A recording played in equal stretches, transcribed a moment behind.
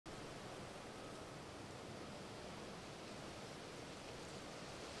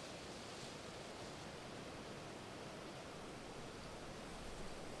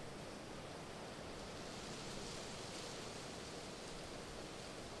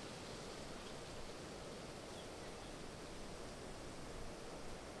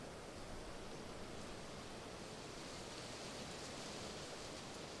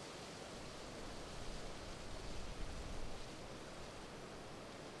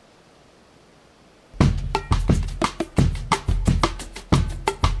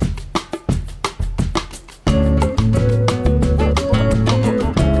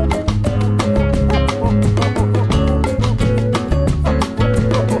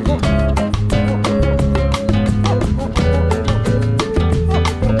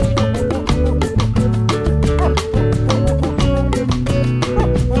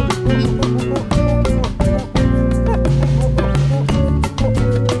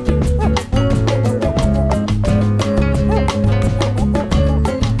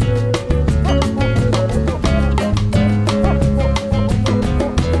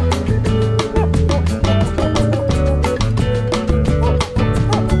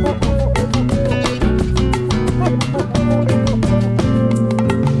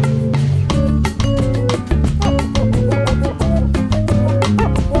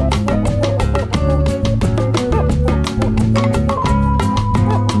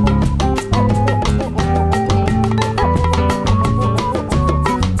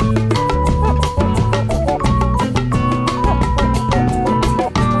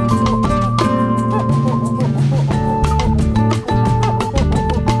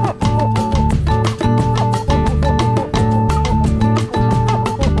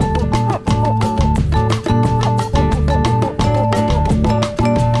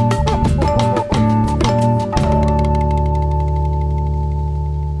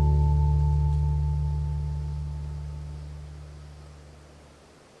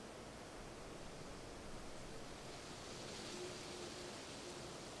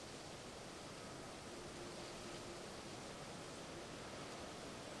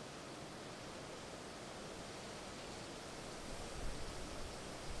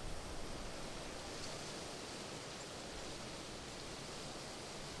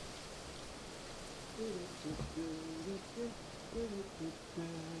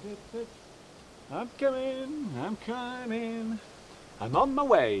I'm coming, I'm on my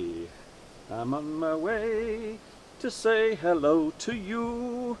way. I'm on my way to say hello to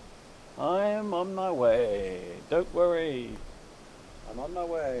you. I am on my way, don't worry, I'm on my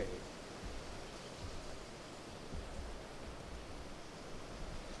way.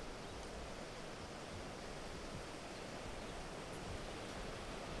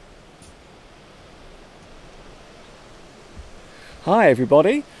 Hi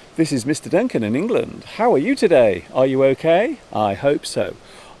everybody, this is Mr Duncan in England. How are you today? Are you okay? I hope so.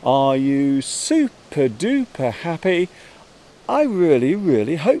 Are you super duper happy? I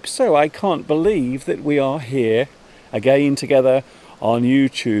really hope so. I can't believe that we are here again together on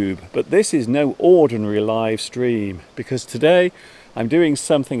YouTube. But this is no ordinary live stream because today I'm doing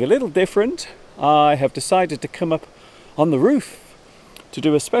something a little different. I have decided to come up on the roof to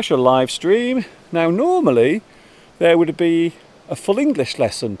do a special live stream. Now normally there would be a full English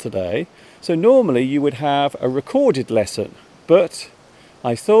lesson today, so normally you would have a recorded lesson, but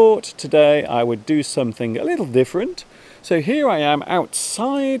I thought today I would do something a little different. So here I am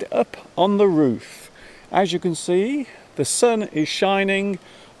outside up on the roof. As you can see, the sun is shining.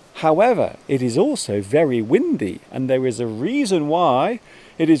 However, it is also very windy, and there is a reason why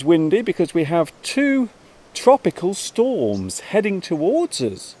it is windy, because we have two tropical storms heading towards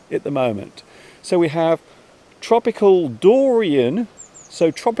us at the moment. So we have Tropical Dorian,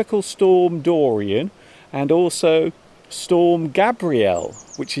 so Tropical Storm Dorian, and also Storm Gabrielle,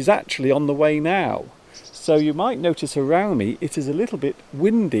 which is actually on the way now. So you might notice around me it is a little bit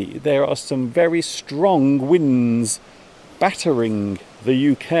windy. There are some very strong winds battering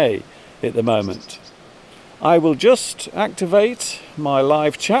the UK at the moment. I will just activate my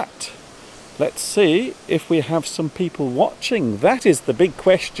live chat. Let's see if we have some people watching. That is the big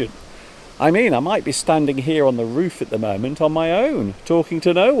question. I mean, I might be standing here on the roof at the moment on my own, talking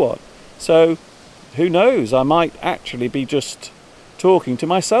to no one. So, who knows, I might actually be just talking to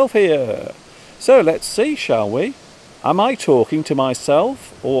myself here. So, let's see, shall we? Am I talking to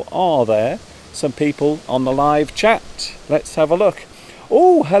myself, or are there some people on the live chat? Let's have a look.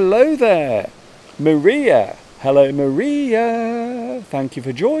 Oh, hello there, Maria. Hello, Maria. Thank you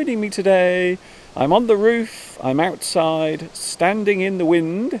for joining me today. I'm on the roof, I'm outside, standing in the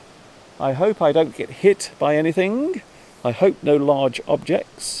wind. I hope I don't get hit by anything. I hope no large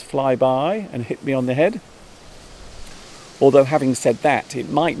objects fly by and hit me on the head. Although having said that,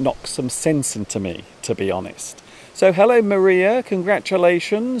 it might knock some sense into me, to be honest. So hello Maria,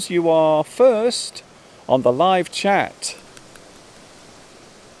 congratulations. You are first on the live chat.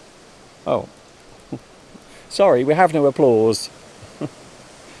 Oh, sorry, we have no applause.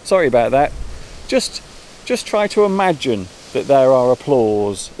 Sorry about that. Just try to imagine that there are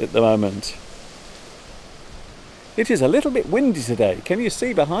applause at the moment. It is a little bit windy today. Can you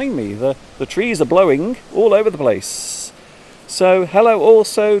see behind me? The trees are blowing all over the place. So hello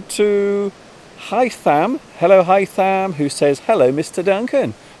also to Hytham. Hello Hytham, who says hello Mr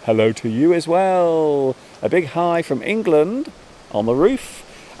Duncan. Hello to you as well. A big hi from England on the roof.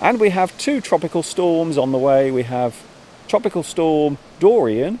 And we have two tropical storms on the way. We have Tropical Storm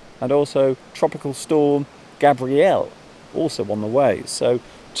Dorian and also Tropical Storm Gabrielle also on the way. So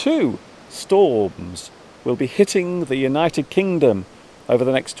two storms will be hitting the United Kingdom over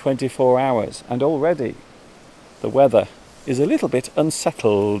the next 24 hours, and already the weather is a little bit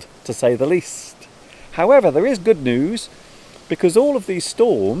unsettled, to say the least. However, there is good news, because all of these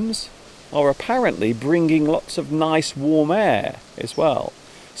storms are apparently bringing lots of nice warm air as well.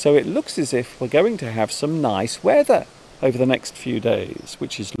 So it looks as if we're going to have some nice weather over the next few days,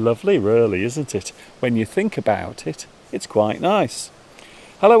 which is lovely really, isn't it? When you think about it, it's quite nice.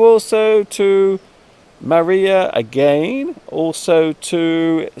 Hello also to Maria again, also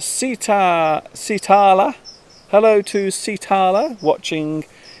to Sitala. Hello to Sitala, watching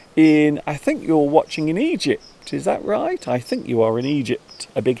in, I think you're watching in Egypt, is that right? I think you are in Egypt.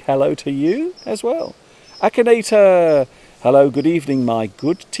 A big hello to you as well. Akhenaten, hello, good evening, my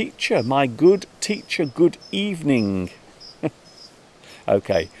good teacher, good evening.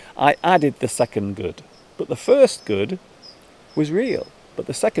 Okay, I added the second good, but the first good was real, but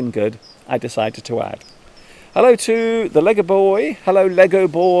the second good I decided to add. Hello to the Lego boy. Hello Lego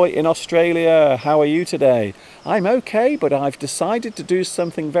boy in Australia. How are you today? I'm okay, but I've decided to do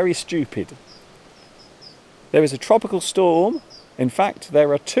something very stupid. There is a tropical storm. In fact,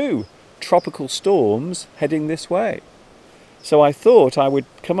 there are two tropical storms heading this way. So I thought I would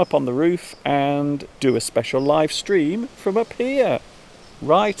come up on the roof and do a special live stream from up here,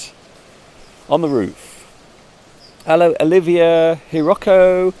 right on the roof. Hello Olivia,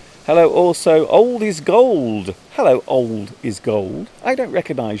 Hiroko, Hello also, Old is Gold. Hello, Old is Gold. I don't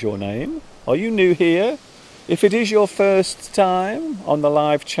recognise your name. Are you new here? If it is your first time on the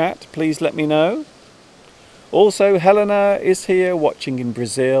live chat, please let me know. Also, Helena is here watching in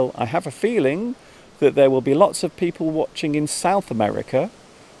Brazil. I have a feeling that there will be lots of people watching in South America,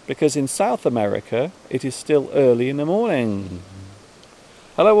 because in South America it is still early in the morning.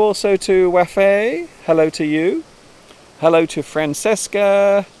 Hello also to Wafe. Hello to you. Hello to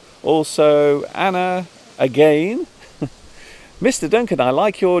Francesca. Also Anna again. Mr Duncan, I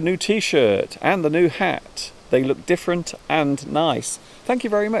like your new t-shirt and the new hat. They look different and nice. Thank you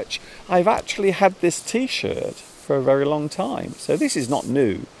very much. I've actually had this t-shirt for a very long time. So this is not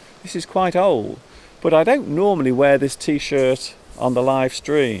new. This is quite old. But I don't normally wear this t-shirt on the live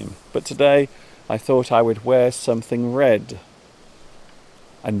stream. But today I thought I would wear something red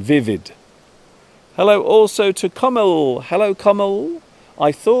and vivid. Hello also to Kamal. Hello Kamal.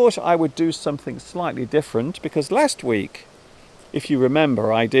 I thought I would do something slightly different because last week, if you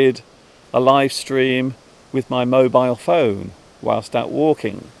remember, I did a live stream with my mobile phone whilst out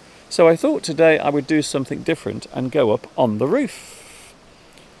walking. So I thought today I would do something different and go up on the roof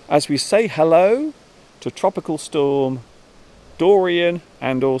as we say hello to Tropical Storm Dorian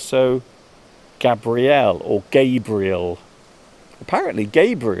and also Gabrielle or Gabriel. Apparently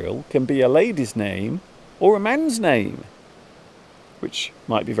Gabriel can be a lady's name or a man's name, which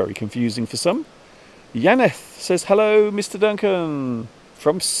might be very confusing for some. Yaneth says, hello, Mr. Duncan,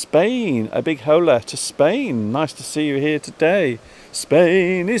 from Spain. A big hola to Spain. Nice to see you here today.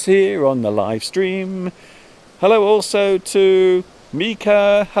 Spain is here on the live stream. Hello also to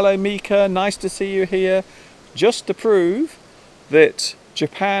Mika. Hello, Mika. Nice to see you here. Just to prove that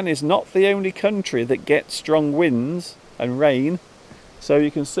Japan is not the only country that gets strong winds and rain. So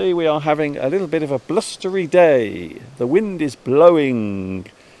you can see we are having a little bit of a blustery day. The wind is blowing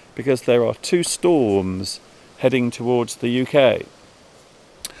because there are two storms heading towards the UK.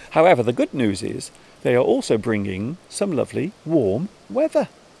 However, the good news is they are also bringing some lovely warm weather.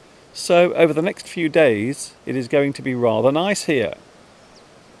 So over the next few days, it is going to be rather nice here.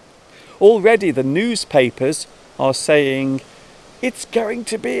 Already the newspapers are saying it's going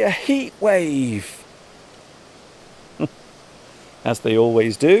to be a heat wave. As they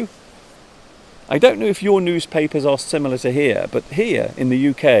always do. I don't know if your newspapers are similar to here, but here in the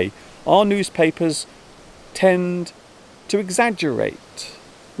UK, our newspapers tend to exaggerate.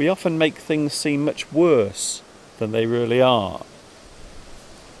 We often make things seem much worse than they really are.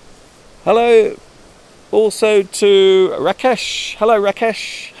 Hello also to Rakesh. Hello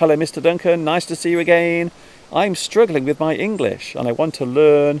Rakesh. Hello Mr. Duncan. Nice to see you again. I'm struggling with my English and I want to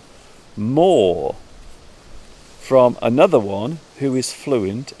learn more from another one who is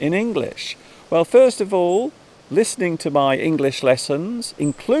fluent in English. Well, first of all, listening to my English lessons,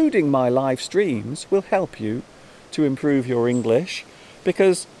 including my live streams, will help you to improve your English,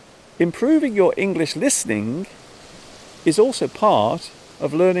 because improving your English listening is also part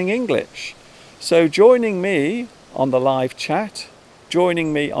of learning English. So joining me on the live chat,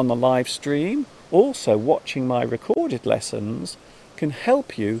 joining me on the live stream, also watching my recorded lessons can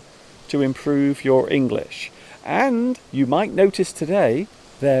help you to improve your English. And you might notice today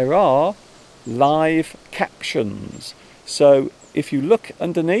there are live captions. So if you look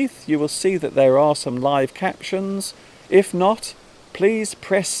underneath, you will see that there are some live captions. If not, please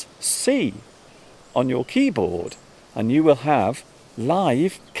press C on your keyboard and you will have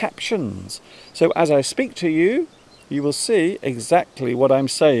live captions. So as I speak to you, you will see exactly what I'm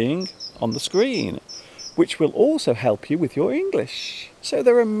saying on the screen, which will also help you with your English. So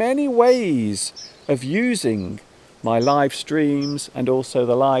there are many ways of using my live streams and also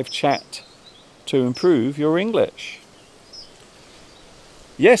the live chat to improve your English.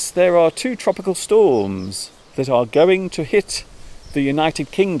 Yes, there are two tropical storms that are going to hit the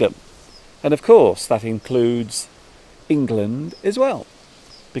United Kingdom. And of course that includes England as well,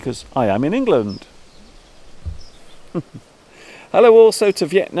 because I am in England. Hello also to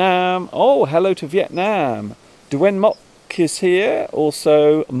Vietnam. Oh, hello to Vietnam. Duen Mok is here.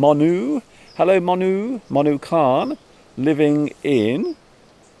 Also Monu. Hello Monu. Monu Khan, living in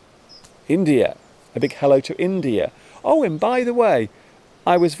India. A big hello to India. Oh, and by the way,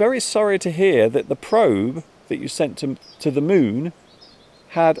 I was very sorry to hear that the probe that you sent to the moon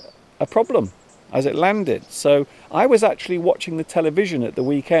had a problem as it landed. So I was actually watching the television at the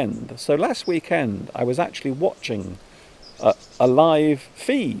weekend. So last weekend I was actually watching a live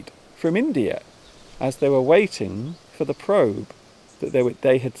feed from India as they were waiting for the probe that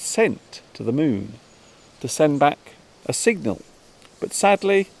they had sent to the moon to send back a signal. But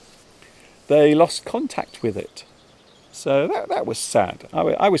sadly, they lost contact with it. So that was sad.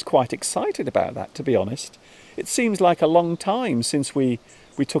 I was quite excited about that, to be honest. It seems like a long time since we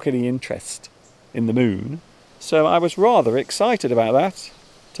took any interest in the moon. So I was rather excited about that,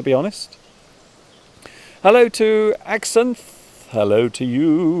 to be honest. Hello to Accent. Hello to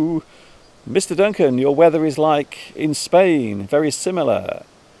you. Mr Duncan, your weather is like in Spain, very similar.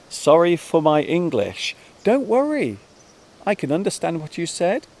 Sorry for my English. Don't worry. I can understand what you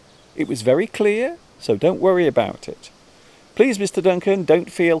said. It was very clear, so don't worry about it. Please, Mr Duncan,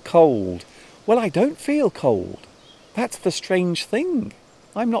 don't feel cold. Well, I don't feel cold. That's the strange thing.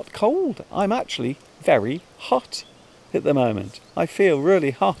 I'm not cold. I'm actually very hot at the moment. I feel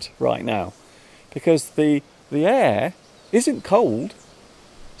really hot right now because the air isn't cold.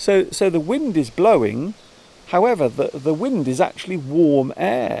 So the wind is blowing. However, the wind is actually warm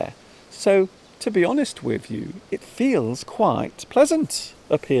air. So to be honest with you, it feels quite pleasant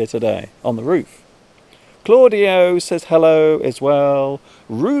up here today on the roof. Claudio says hello as well.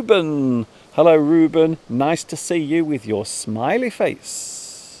 Ruben, hello Ruben, nice to see you with your smiley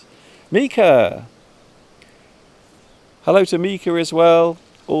face. Mika, hello to Mika as well.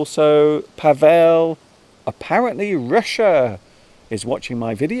 Also Pavel, apparently Russia is watching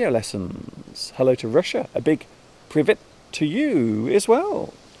my video lessons. Hello to Russia, a big privet to you as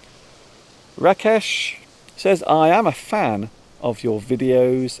well. Rakesh says, I am a fan of your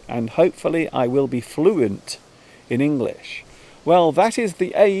videos and hopefully I will be fluent in English. Well, that is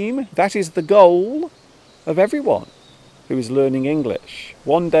the aim, that is the goal of everyone who is learning English.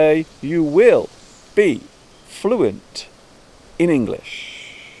 One day you will be fluent in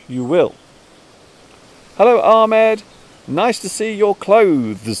English. You will. Hello Ahmed, nice to see your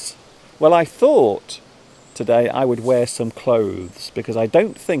clothes. Well, I thought today I would wear some clothes because I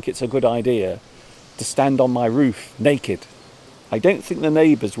don't think it's a good idea to stand on my roof naked. I don't think the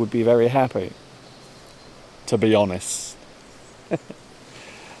neighbours would be very happy, to be honest.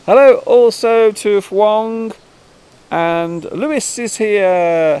 Hello also to Fwong, and Lewis is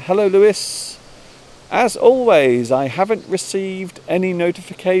here. Hello Lewis. As always, I haven't received any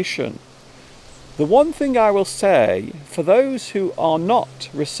notification. The one thing I will say, for those who are not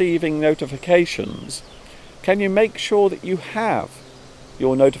receiving notifications, can you make sure that you have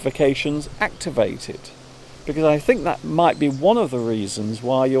your notifications activated? Because I think that might be one of the reasons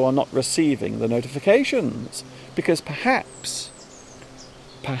why you are not receiving the notifications. Because perhaps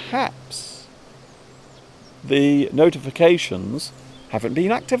the notifications haven't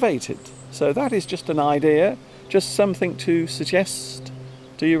been activated. So that is just an idea, just something to suggest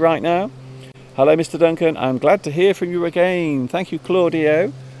to you right now. Hello Mr Duncan, I'm glad to hear from you again. Thank you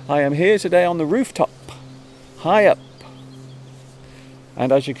Claudio. I am here today on the rooftop, high up.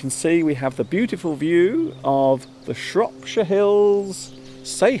 And as you can see, we have the beautiful view of the Shropshire Hills.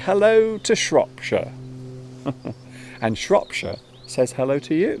 Say hello to Shropshire. And Shropshire says hello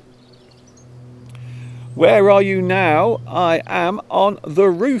to you. Where are you now? I am on the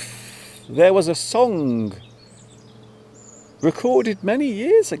roof. There was a song recorded many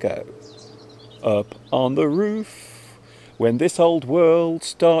years ago. Up on the roof, when this old world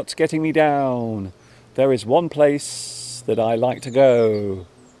starts getting me down, there is one place that I like to go.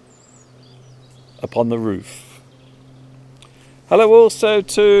 Up on the roof. Hello also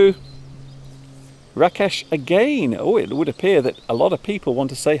to Rakesh again. Oh, it would appear that a lot of people want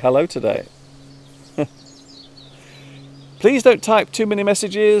to say hello today. Please don't type too many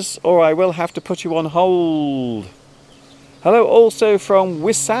messages or I will have to put you on hold. Hello also from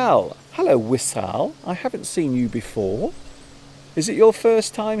Wissal. Hello Wissal, I haven't seen you before. Is it your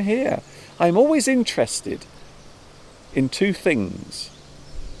first time here? I'm always interested in two things,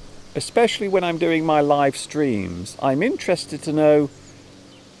 especially when I'm doing my live streams. I'm interested to know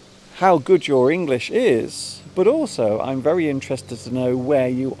how good your English is, but also I'm very interested to know where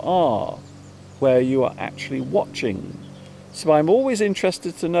you are actually watching. So I'm always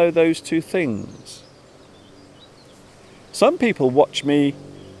interested to know those two things. Some people watch me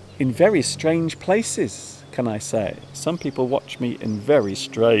in very strange places, can I say? Some people watch me in very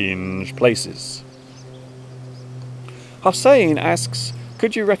strange places. Hossein asks,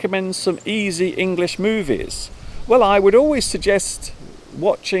 could you recommend some easy English movies? Well, I would always suggest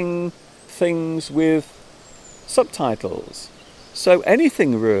watching things with subtitles. So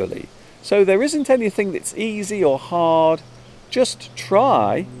anything really. So there isn't anything that's easy or hard. Just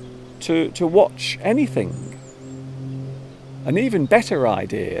try to watch anything. An even better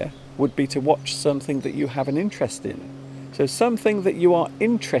idea would be to watch something that you have an interest in. So something that you are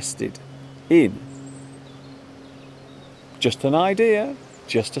interested in. Just an idea,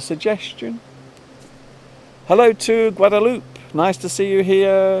 just a suggestion. Hello to Guadalupe, nice to see you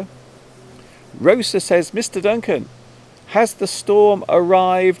here. Rosa says, Mr Duncan, Has the storm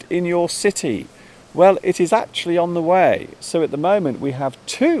arrived in your city? Well, it is actually on the way. So at the moment we have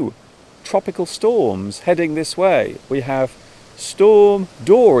two tropical storms heading this way. We have Storm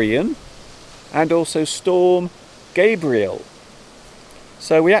Dorian and also Storm Gabrielle.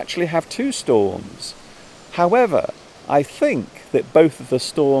 So we actually have two storms. However, I think that both of the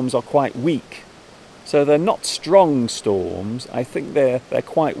storms are quite weak. So they're not strong storms. I think they're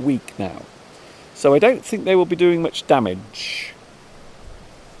quite weak now. So I don't think they will be doing much damage.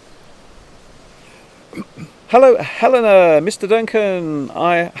 Hello, Helena, Mr Duncan.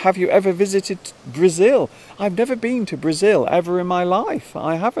 Have you ever visited Brazil? I've never been to Brazil ever in my life.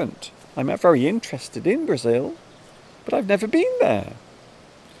 I haven't. I'm very interested in Brazil, but I've never been there.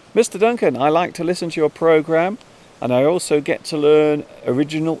 Mr Duncan, I like to listen to your programme, and I also get to learn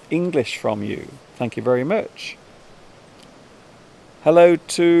original English from you. Thank you very much. Hello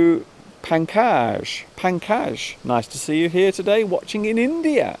to Pankaj. Pankaj, nice to see you here today, watching in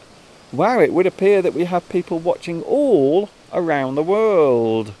India. Wow, it would appear that we have people watching all around the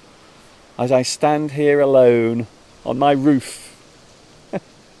world as I stand here alone on my roof,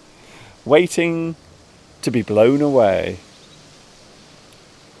 waiting to be blown away.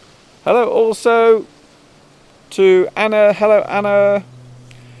 Hello also to Anna. Hello, Anna.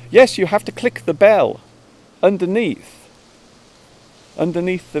 Yes, you have to click the bell underneath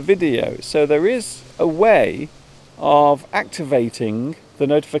the video. So there is a way of activating the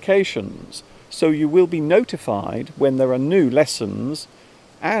notifications, so you will be notified when there are new lessons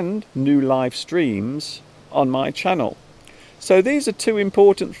and new live streams on my channel. So these are two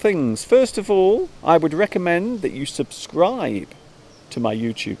important things. First of all, I would recommend that you subscribe to my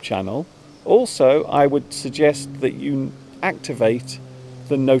YouTube channel. Also, I would suggest that you activate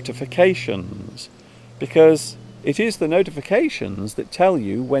the notifications, because it is the notifications that tell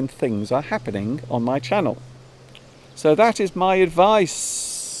you when things are happening on my channel. So that is my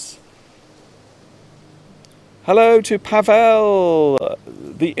advice. Hello to Pavel.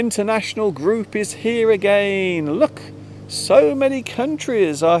 The international group is here again. Look, so many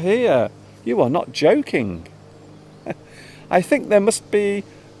countries are here. You are not joking. I think there must be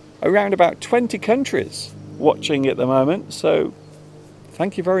around about 20 countries watching at the moment. So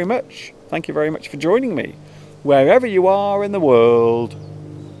thank you very much. Thank you very much for joining me, wherever you are in the world.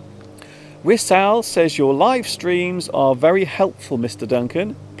 Wissal says your live streams are very helpful, Mr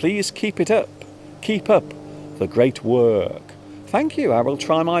Duncan. Please keep it up. Keep up the great work. Thank you. I will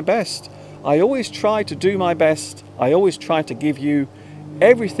try my best. I always try to do my best. I always try to give you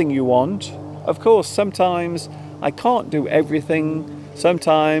everything you want. Of course, sometimes I can't do everything.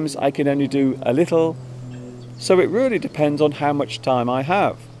 Sometimes I can only do a little. So it really depends on how much time I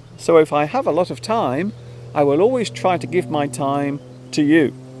have. So if I have a lot of time, I will always try to give my time to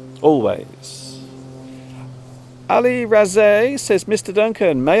you. Always. Ali Razay says, Mr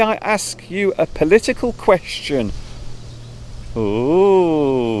Duncan, may I ask you a political question?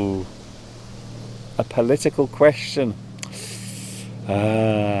 Ooh, a political question.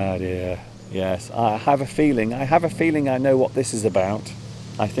 Ah dear. Yes, I have a feeling I know what this is about.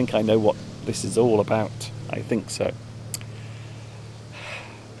 I think I know what this is all about. I think so.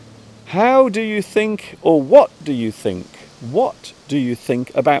 How do you think, or what do you think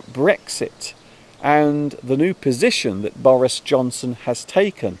about Brexit and the new position that Boris Johnson has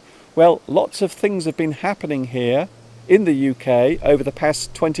taken? Well, lots of things have been happening here in the UK over the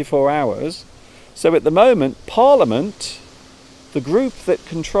past 24 hours. So at the moment, Parliament, the group that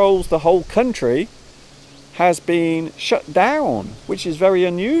controls the whole country, has been shut down, which is very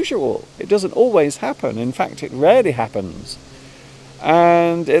unusual. It doesn't always happen. In fact, it rarely happens.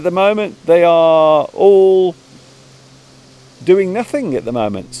 And at the moment, they are all doing nothing at the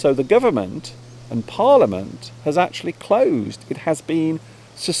moment. So the government and Parliament has actually closed. It has been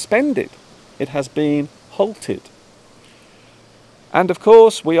suspended. It has been halted. And of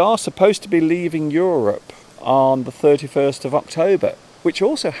course, we are supposed to be leaving Europe on the 31st of October, which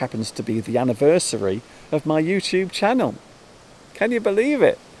also happens to be the anniversary of my YouTube channel. Can you believe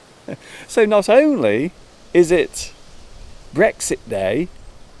it? So not only is it Brexit Day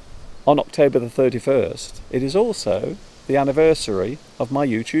on October the 31st, it is also the anniversary of my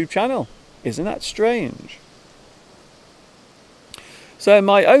YouTube channel. Isn't that strange? So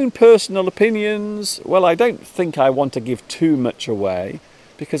my own personal opinions, well, I don't think I want to give too much away,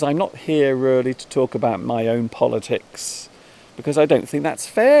 because I'm not here really to talk about my own politics, because I don't think that's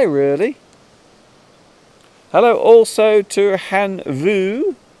fair, really. Hello also to Han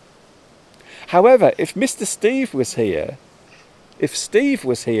Vu. However, if Mr. Steve was here, if Steve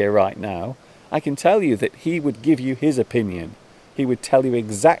was here right now, I can tell you that he would give you his opinion. He would tell you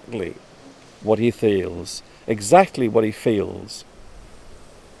exactly what he feels. exactly what he feels.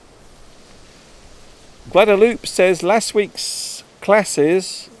 Guadeloupe says last week's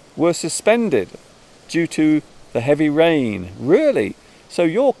classes were suspended due to the heavy rain. Really? So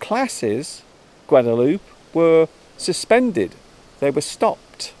your classes, Guadeloupe, were suspended. They were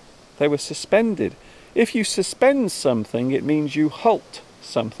stopped. They were suspended. If you suspend something, it means you halt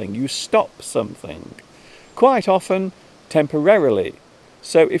something, you stop something. Quite often, temporarily.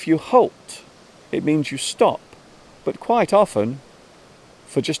 So if you halt, it means you stop, but quite often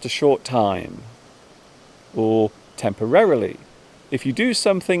for just a short time or temporarily. If you do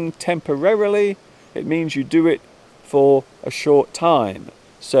something temporarily, it means you do it for a short time.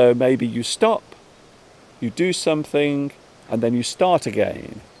 So maybe you stop, you do something, and then you start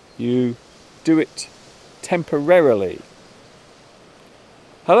again. You do it temporarily.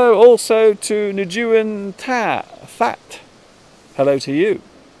 Hello also to Njuan Fat. Hello to you.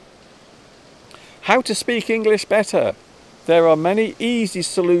 How to speak English better. There are many easy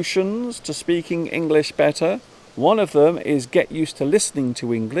solutions to speaking English better. One of them is get used to listening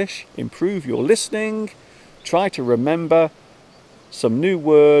to English, improve your listening, try to remember some new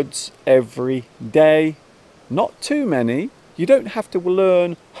words every day. Not too many. You don't have to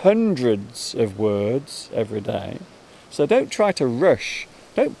learn hundreds of words every day. So don't try to rush.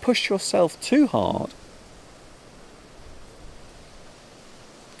 Don't push yourself too hard.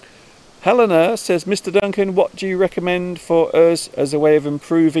 Helena says, Mr Duncan, what do you recommend for us as a way of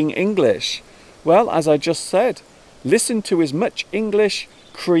improving English? Well, as I just said, listen to as much English,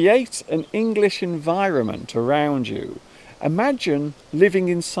 create an English environment around you. Imagine living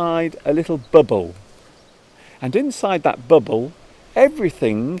inside a little bubble. And inside that bubble,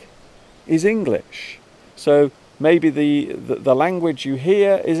 everything is English. So maybe the language you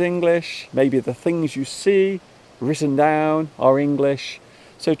hear is English, maybe the things you see written down are English.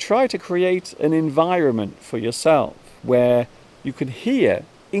 So try to create an environment for yourself where you can hear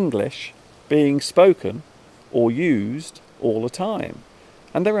English being spoken or used all the time.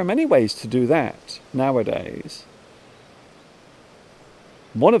 And there are many ways to do that nowadays.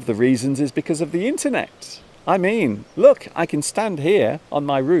 One of the reasons is because of the internet. I mean, look, I can stand here on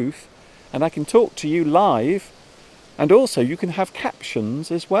my roof and I can talk to you live, and also you can have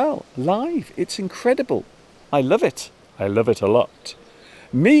captions as well, live. It's incredible. I love it. I love it a lot.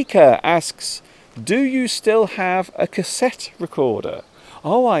 Mika asks, do you still have a cassette recorder?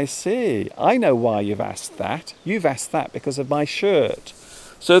 Oh, I see. I know why you've asked that. You've asked that because of my shirt.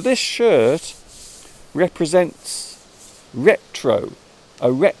 So this shirt represents retro,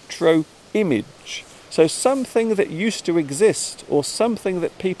 a retro image. So something that used to exist or something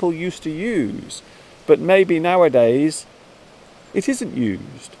that people used to use, but maybe nowadays it isn't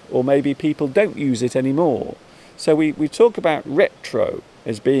used, or maybe people don't use it anymore. So we talk about retro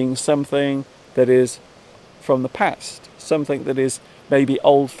as being something that is from the past, something that is maybe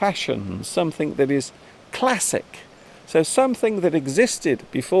old-fashioned, something that is classic. So something that existed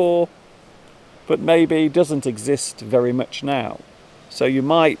before, but maybe doesn't exist very much now. So you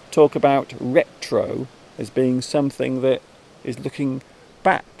might talk about retro as being something that is looking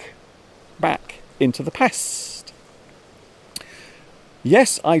back into the past.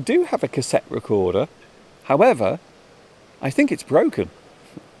 Yes, I do have a cassette recorder. However, I think it's broken.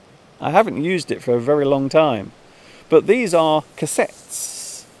 I haven't used it for a very long time. But these are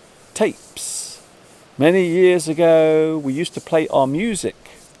cassettes, tapes. Many years ago, we used to play our music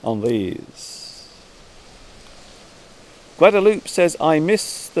on these. Guadeloupe says, I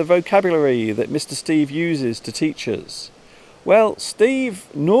miss the vocabulary that Mr. Steve uses to teach us. Well, Steve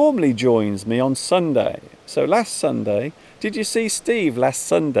normally joins me on Sunday. So last Sunday, did you see Steve last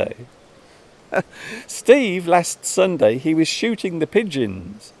Sunday? Steve, last Sunday, he was shooting the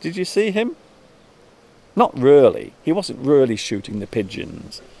pigeons. Did you see him? Not really. He wasn't really shooting the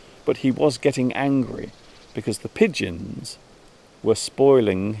pigeons, but he was getting angry because the pigeons were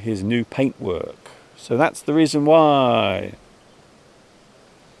spoiling his new paintwork. So that's the reason why.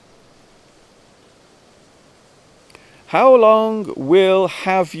 How long will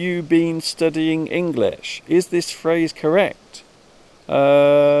have you been studying English? Is this phrase correct?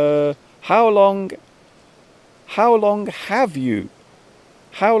 How long have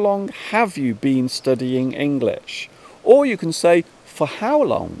you been studying English? Or you can say, for how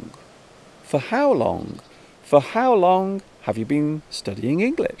long? For how long? For how long have you been studying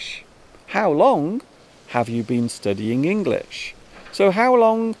English? How long have you been studying English? So how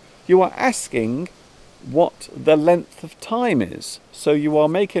long, you are asking what the length of time is. So you are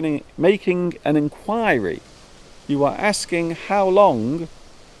making an inquiry. You are asking how long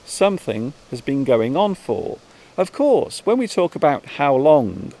something has been going on for. Of course, when we talk about how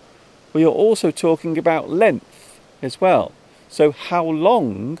long, we are also talking about length as well. So how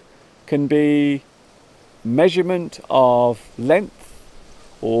long can be measurement of length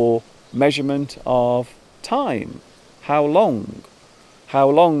or measurement of time. How long? How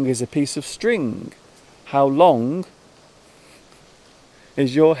long is a piece of string? How long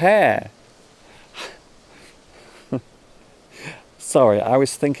is your hair? Sorry, I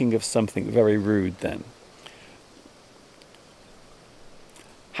was thinking of something very rude then.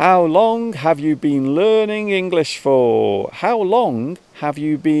 How long have you been learning English for? How long have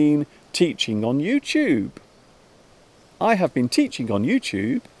you been teaching on YouTube? I have been teaching on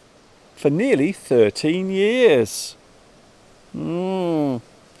YouTube for nearly 13 years. Hello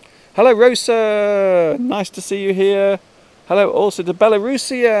Rosa, nice to see you here. Hello also to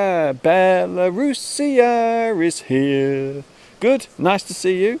Belarusia. Belarusia is here. Good, nice to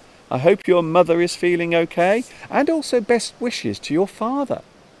see you. I hope your mother is feeling okay. And also best wishes to your father.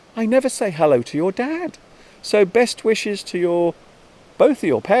 I never say hello to your dad. So best wishes to both of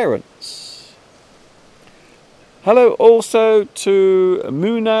your parents. Hello also to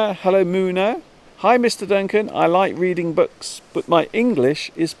Muna. Hello Muna. Hi Mr Duncan, I like reading books, but my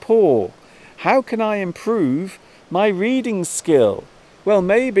English is poor. How can I improve my reading skill? Well,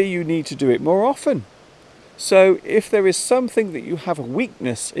 maybe you need to do it more often. So if there is something that you have a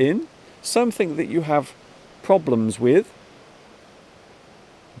weakness in, something that you have problems with,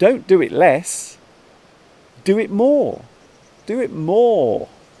 don't do it less, do it more. Do it more.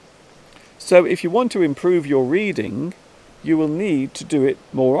 So if you want to improve your reading, you will need to do it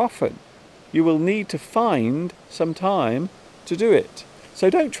more often. You will need to find some time to do it. So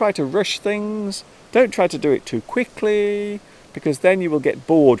don't try to rush things, don't try to do it too quickly, because then you will get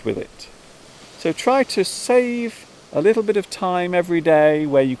bored with it. So try to save a little bit of time every day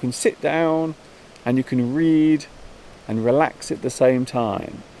where you can sit down and you can read and relax at the same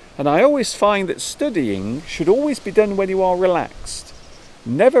time. And I always find that studying should always be done when you are relaxed.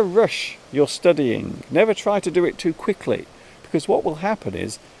 Never rush your studying, never try to do it too quickly, because what will happen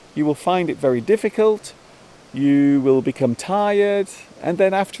is you will find it very difficult, you will become tired, and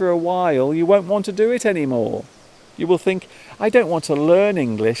then after a while you won't want to do it anymore. You will think, I don't want to learn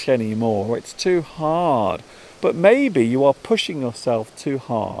English anymore, it's too hard. But maybe you are pushing yourself too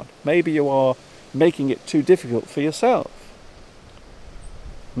hard. Maybe you are making it too difficult for yourself.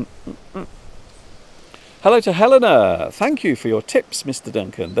 Hello to Helena. Thank you for your tips, Mr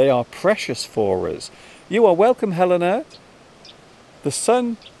Duncan. They are precious for us. You are welcome, Helena. The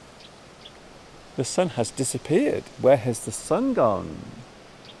sun has disappeared. Where has the sun gone?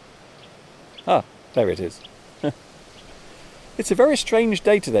 Ah, there it is. It's a very strange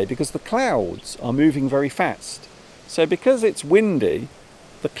day today because the clouds are moving very fast. So because it's windy,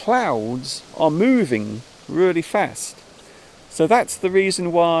 the clouds are moving really fast. So that's the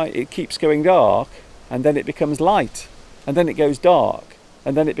reason why it keeps going dark, and then it becomes light, and then it goes dark,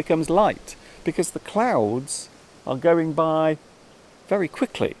 and then it becomes light, because the clouds are going by very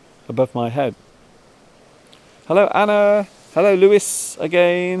quickly above my head. Hello Anna, hello Lewis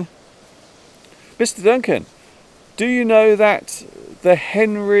again. Mr Duncan, do you know that the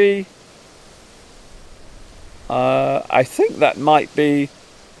Henry, I think that might be,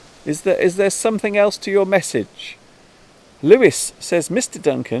 is there something else to your message? Lewis says, Mr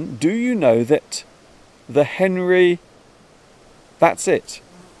Duncan, do you know that the Henry, that's it.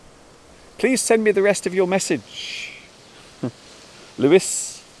 Please send me the rest of your message.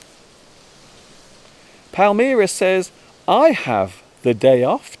 Lewis. Palmyra says, I have the day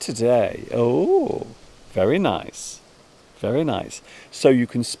off today. Oh, very nice. Very nice. So you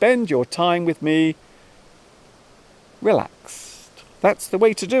can spend your time with me relaxed. That's the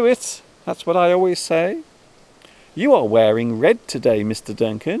way to do it. That's what I always say. You are wearing red today, Mr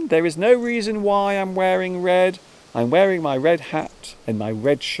Duncan. There is no reason why I'm wearing red. I'm wearing my red hat and my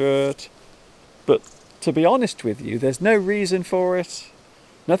red shirt. But to be honest with you, there's no reason for it.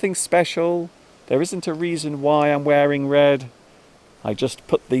 Nothing special. There isn't a reason why I'm wearing red. I just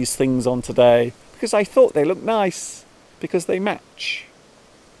put these things on today because I thought they looked nice, because they match.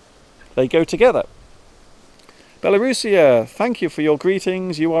 They go together. Belarusia, thank you for your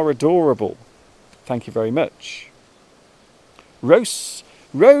greetings. You are adorable. Thank you very much. Rose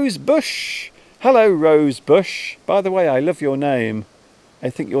Bush. Hello, Rose Bush. By the way, I love your name.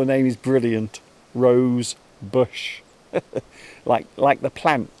 I think your name is brilliant. Rose Bush. like the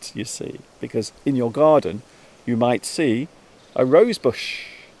plant, you see. Because in your garden, you might see a rose bush.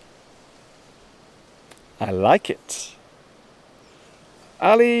 I like it.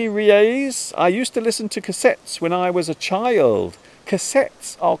 Ali Riez, I used to listen to cassettes when I was a child.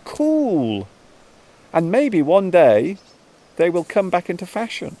 Cassettes are cool. And maybe one day they will come back into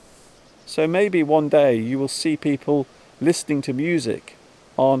fashion. So maybe one day you will see people listening to music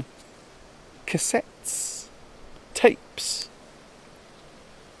on cassettes, tapes.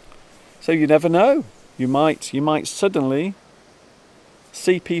 So you never know. You might suddenly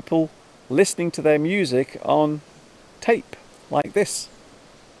see people listening to their music on tape like this.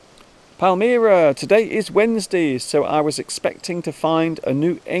 Palmyra, today is Wednesday, so I was expecting to find a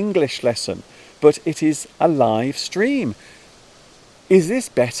new English lesson, but it is a live stream. Is this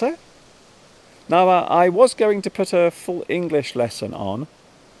better? Now, I was going to put a full English lesson on,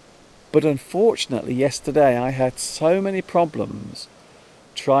 but unfortunately yesterday I had so many problems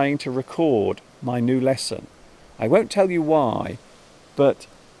trying to record my new lesson. I won't tell you why, but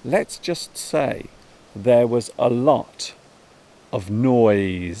let's just say there was a lot of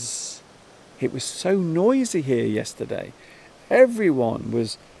noise. It was so noisy here yesterday. Everyone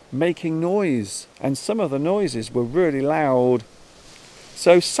was making noise, and some of the noises were really loud.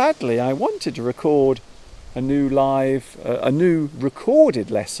 So sadly, I wanted to record a new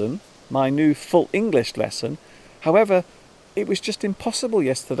recorded lesson, my new full English lesson. However, it was just impossible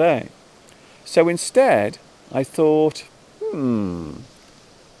yesterday. So instead, I thought,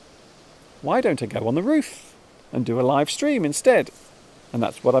 why don't I go on the roof and do a live stream instead? And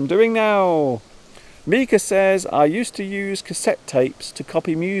that's what I'm doing now. Mika says, I used to use cassette tapes to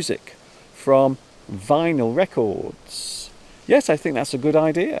copy music from vinyl records. Yes, I think that's a good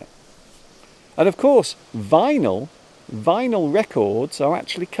idea. And of course, vinyl records are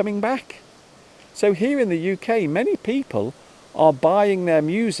actually coming back. So here in the UK, many people are buying their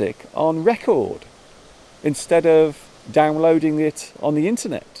music on record instead of downloading it on the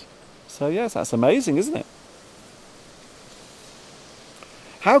internet. So yes, that's amazing, isn't it?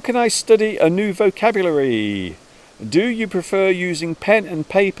 How can I study a new vocabulary? Do you prefer using pen and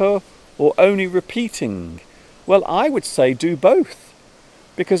paper or only repeating? Well, I would say do both,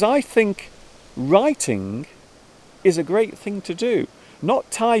 because I think writing is a great thing to do, not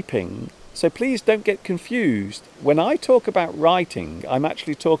typing. So please don't get confused. When I talk about writing, I'm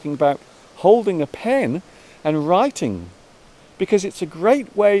actually talking about holding a pen and writing, because it's a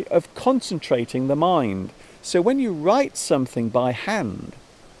great way of concentrating the mind. So when you write something by hand,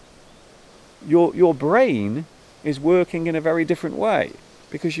 your brain is working in a very different way,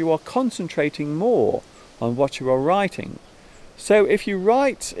 because you are concentrating more on what you are writing. So if you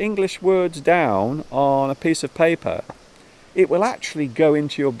write English words down on a piece of paper, it will actually go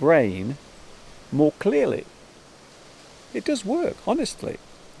into your brain more clearly. It does work, honestly.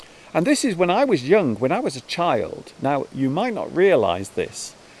 And this is when I was young, when I was a child. Now, you might not realise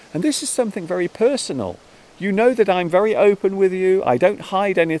this, and this is something very personal. You know that I'm very open with you. I don't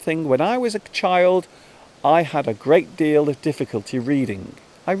hide anything. When I was a child, I had a great deal of difficulty reading.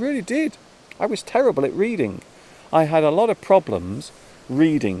 I really did. I was terrible at reading. I had a lot of problems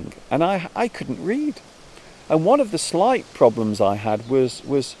reading, and I couldn't read. And one of the slight problems I had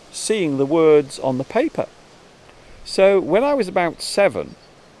was seeing the words on the paper. So when I was about 7,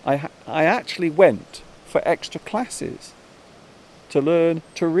 I actually went for extra classes to learn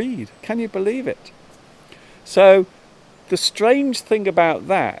to read. Can you believe it? So the strange thing about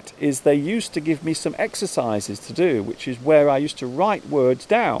that is they used to give me some exercises to do, which is where I used to write words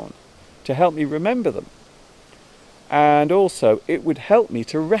down to help me remember them. And also it would help me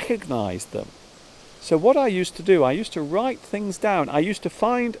to recognize them. So what I used to do, I used to write things down. I used to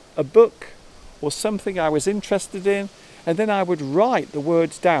find a book or something I was interested in, and then I would write the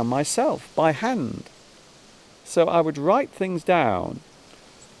words down myself by hand. So I would write things down,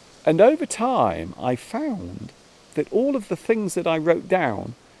 and over time I found that all of the things that I wrote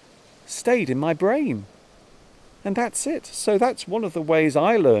down stayed in my brain. And that's it. So that's one of the ways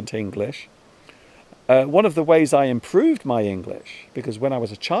I learnt English. One of the ways I improved my English, because when I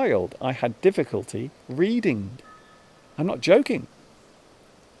was a child I had difficulty reading. I'm not joking.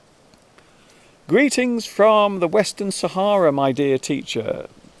 Greetings from the Western Sahara, my dear teacher.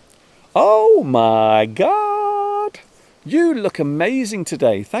 Oh my God! You look amazing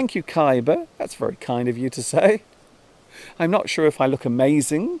today. Thank you, Kaiba. That's very kind of you to say. I'm not sure if I look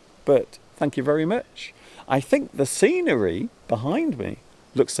amazing, but thank you very much. I think the scenery behind me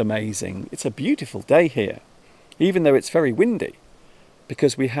looks amazing. It's a beautiful day here, even though it's very windy,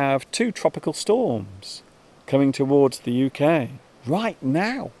 because we have 2 tropical storms coming towards the UK right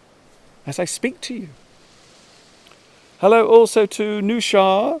now as I speak to you. Hello also to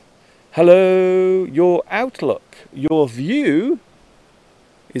Nushar. Hello, your outlook, your view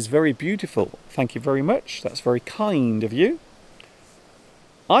is very beautiful. Thank you very much. That's very kind of you.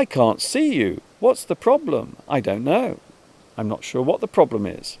 I can't see you. What's the problem? I don't know. I'm not sure what the problem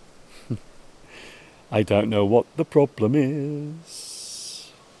is. I don't know what the problem is.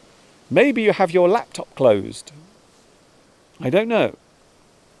 Maybe you have your laptop closed. I don't know.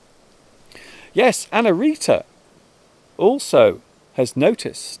 Yes, Anna Rita also has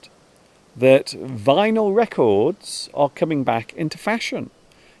noticed that vinyl records are coming back into fashion.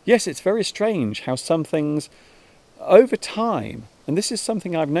 Yes, it's very strange how some things over time, and this is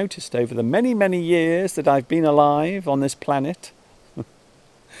something I've noticed over the many, many years that I've been alive on this planet,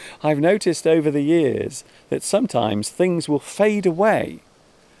 I've noticed over the years that sometimes things will fade away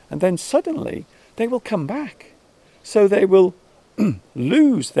and then suddenly they will come back. So they will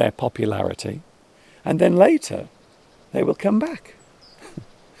lose their popularity and then later they will come back.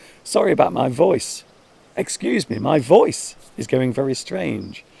 Sorry about my voice. Excuse me, my voice is going very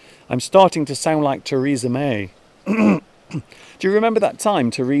strange. I'm starting to sound like Theresa May. Do you remember that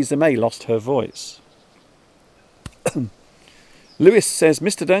time Theresa May lost her voice? Lewis says,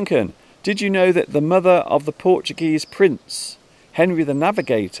 Mr Duncan, did you know that the mother of the Portuguese prince, Henry the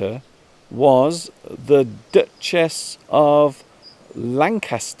Navigator, was the Duchess of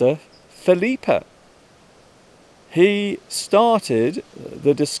Lancaster, Philippa? He started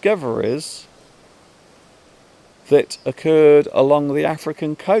the discoveries that occurred along the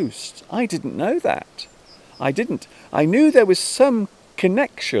African coast. I didn't know that. I didn't. I knew there was some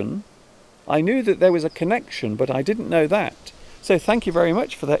connection. I knew that there was a connection, but I didn't know that. So thank you very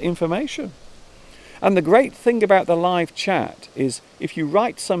much for that information. And the great thing about the live chat is if you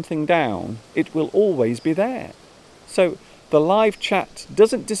write something down, it will always be there. So the live chat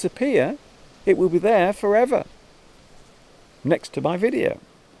doesn't disappear. It will be there forever, next to my video.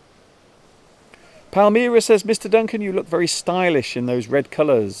 Palmyra says, Mr Duncan, you look very stylish in those red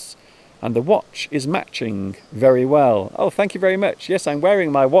colours. And the watch is matching very well. Oh, thank you very much. Yes, I'm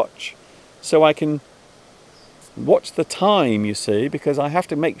wearing my watch so I can watch the time, you see, because I have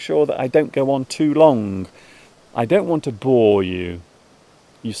to make sure that I don't go on too long. I don't want to bore you.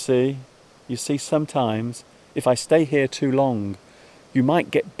 You see, sometimes if I stay here too long, you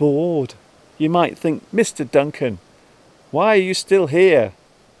might get bored. You might think, Mr Duncan, why are you still here?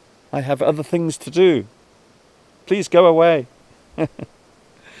 I have other things to do. Please go away.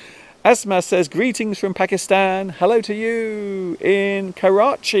 Asma says, greetings from Pakistan. Hello to you in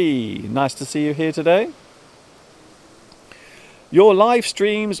Karachi. Nice to see you here today. Your live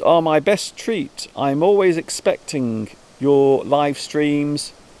streams are my best treat. I'm always expecting your live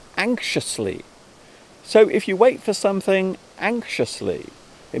streams anxiously. So if you wait for something anxiously,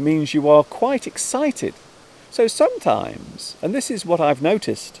 it means you are quite excited. So sometimes, and this is what I've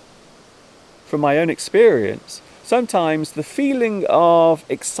noticed from my own experience, sometimes the feeling of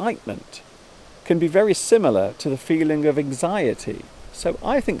excitement can be very similar to the feeling of anxiety. So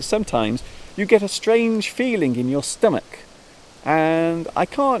I think sometimes you get a strange feeling in your stomach, and I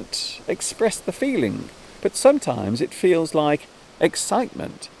can't express the feeling, but sometimes it feels like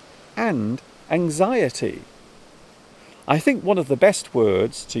excitement and anxiety. I think one of the best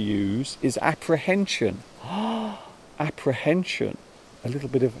words to use is apprehension. Apprehension. A little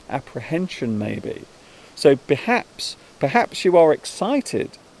bit of apprehension maybe. So perhaps you are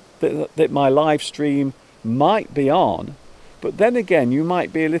excited that my live stream might be on, but then again you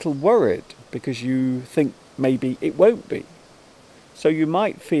might be a little worried because you think maybe it won't be. So you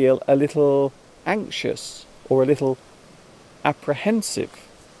might feel a little anxious or a little apprehensive.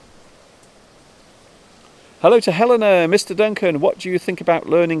 Hello to Helena. Mr Duncan, what do you think about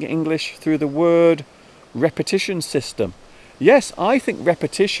learning English through the word repetition system? Yes, I think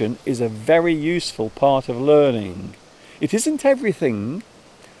repetition is a very useful part of learning. It isn't everything,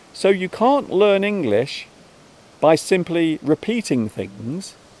 so you can't learn English by simply repeating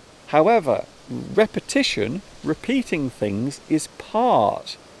things. However, repetition, repeating things, is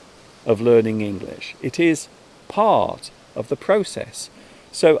part of learning English. It is part of the process.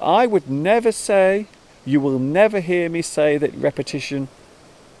 So I would never say, you will never hear me say that repetition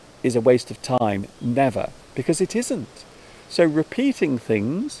is a waste of time. Never, because it isn't. So repeating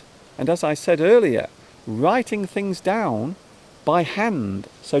things, and as I said earlier, writing things down by hand.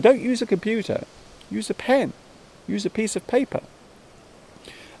 So don't use a computer, use a pen, use a piece of paper.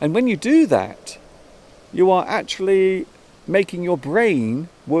 And when you do that, you are actually making your brain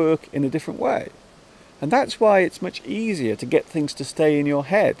work in a different way. And that's why it's much easier to get things to stay in your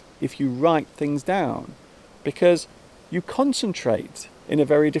head if you write things down, because you concentrate in a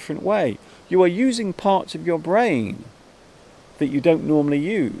very different way. You are using parts of your brain that you don't normally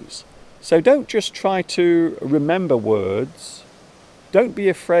use. So don't just try to remember words. Don't be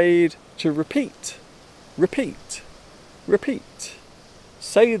afraid to repeat, repeat, repeat.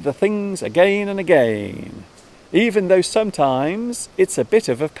 Say the things again and again, even though sometimes it's a bit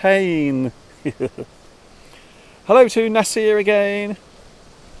of a pain. Hello to Nasir again.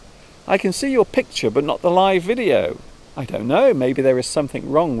 I can see your picture but not the live video. I don't know, maybe there is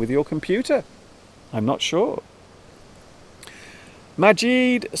something wrong with your computer. I'm not sure.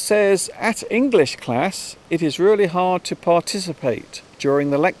 Majid says, at English class, it is really hard to participate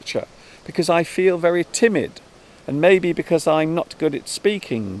during the lecture because I feel very timid, and maybe because I'm not good at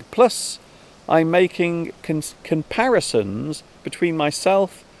speaking. Plus, I'm making comparisons between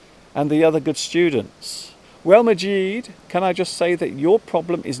myself and the other good students. Well, Majid, can I just say that your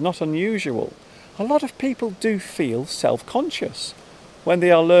problem is not unusual. A lot of people do feel self-conscious when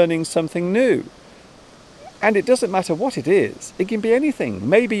they are learning something new. And it doesn't matter what it is. It can be anything.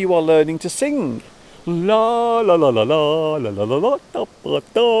 Maybe you are learning to sing. La la la la la la la la la da da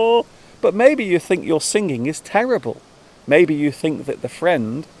da. But maybe you think your singing is terrible. Maybe you think that the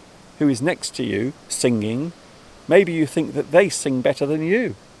friend who is next to you singing, maybe you think that they sing better than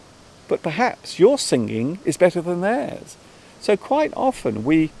you. But perhaps your singing is better than theirs. So quite often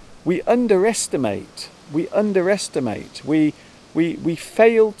we underestimate, we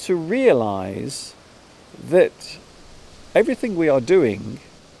fail to realise that everything we are doing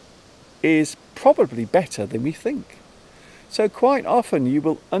is probably better than we think. So quite often you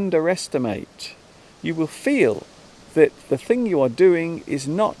will underestimate, you will feel that the thing you are doing is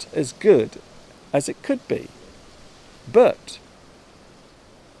not as good as it could be. But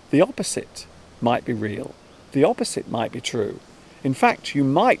the opposite might be real. The opposite might be true. In fact, you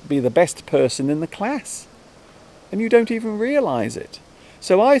might be the best person in the class and you don't even realise it.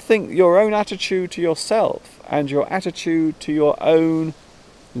 So I think your own attitude to yourself and your attitude to your own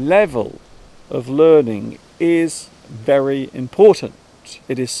level of learning is very important.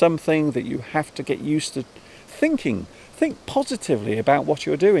 It is something that you have to get used to thinking. Think positively about what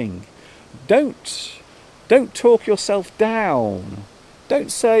you're doing. Don't talk yourself down.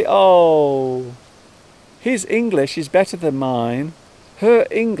 Don't say, oh, his English is better than mine. Her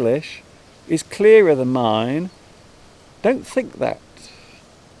English is clearer than mine. Don't think that.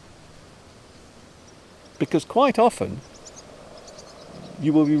 Because quite often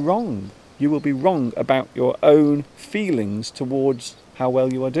you will be wrong. You will be wrong about your own feelings towards how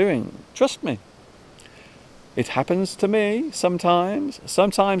well you are doing. Trust me. It happens to me sometimes.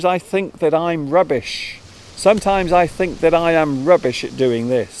 Sometimes I think that I'm rubbish. Sometimes I think that I am rubbish at doing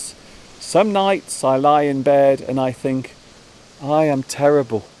this. Some nights I lie in bed and I think, I am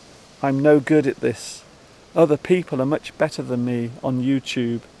terrible. I'm no good at this. Other people are much better than me on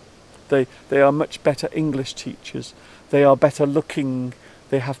YouTube. They are much better English teachers. They are better looking.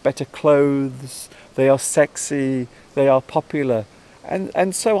 They have better clothes. They are sexy. They are popular.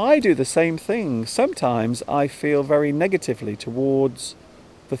 And so I do the same thing. Sometimes I feel very negatively towards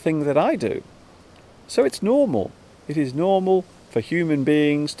the thing that I do. So it's normal. It is normal for human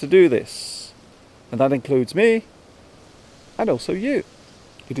beings to do this. And that includes me and also you.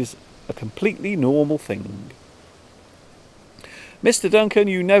 It is a completely normal thing. Mr Duncan,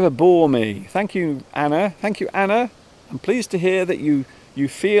 you never bore me. Thank you, Anna. Thank you, Anna. I'm pleased to hear that you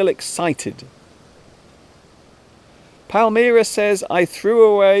feel excited. Palmyra says, I threw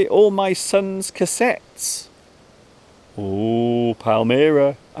away all my son's cassettes. Oh,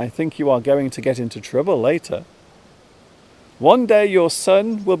 Palmyra, I think you are going to get into trouble later. One day your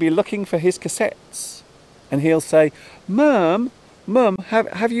son will be looking for his cassettes and he'll say, Mum,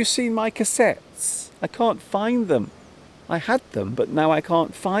 have you seen my cassettes? I can't find them. I had them, but now I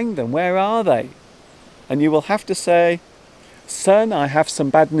can't find them. Where are they? And you will have to say, Son, I have some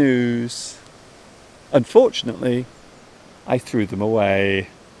bad news. Unfortunately, I threw them away.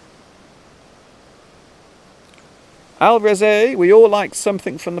 Al-Razi, we all like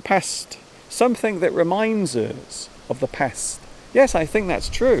something from the past. Something that reminds us of the past. Yes, I think that's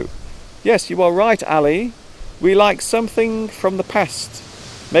true. Yes, you are right, Ali. We like something from the past.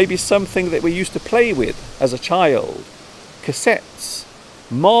 Maybe something that we used to play with as a child. Cassettes,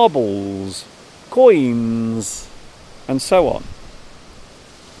 marbles, coins, and so on.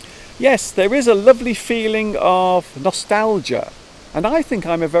 Yes, there is a lovely feeling of nostalgia, and I think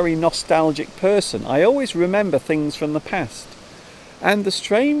I'm a very nostalgic person. I always remember things from the past. And the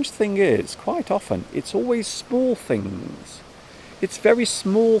strange thing is, quite often, it's always small things. It's very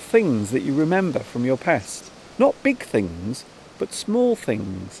small things that you remember from your past. Not big things, but small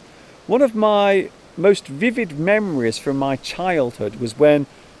things. One of my most vivid memories from my childhood was when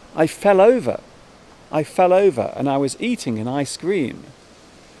I fell over. I fell over and I was eating an ice cream.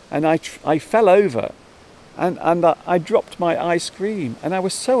 And I fell over and I dropped my ice cream and I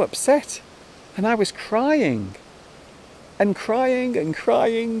was so upset. And I was crying. And crying and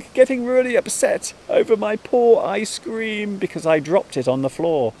crying, getting really upset over my poor ice cream because I dropped it on the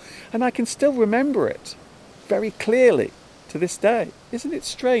floor. And I can still remember it very clearly to this day. Isn't it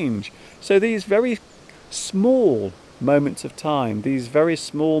strange? So these very small moments of time,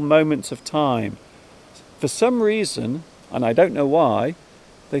 for some reason, and I don't know why,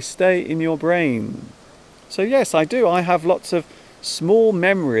 they stay in your brain. So yes, I do. I have lots of small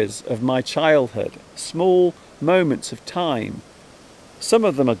memories of my childhood, small moments of time. Some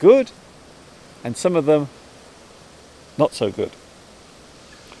of them are good, and some of them not so good.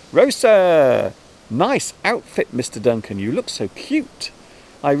 Rosa! Nice outfit, Mr. Duncan. You look so cute.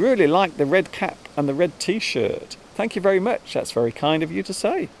 I really like the red cap and the red t-shirt. Thank you very much. That's very kind of you to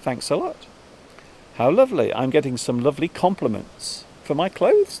say. Thanks a lot. How lovely. I'm getting some lovely compliments for my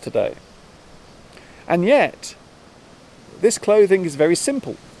clothes today. And yet, this clothing is very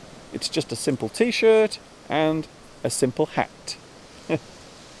simple. It's just a simple t-shirt and a simple hat.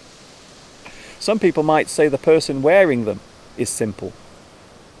 Some people might say the person wearing them is simple.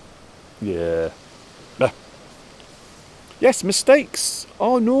 Yeah. Yes, mistakes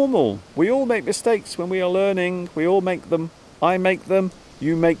are normal. We all make mistakes when we are learning. We all make them. I make them.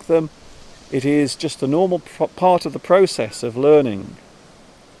 You make them. It is just a normal part of the process of learning.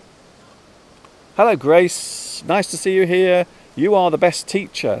 Hello, Grace. Nice to see you here. You are the best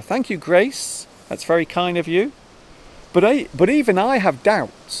teacher. Thank you, Grace. That's very kind of you. But even I have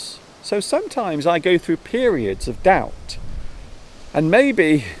doubts. So sometimes I go through periods of doubt. And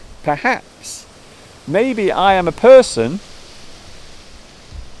maybe, perhaps, maybe I am a person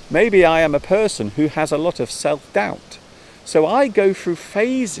who has a lot of self-doubt. So I go through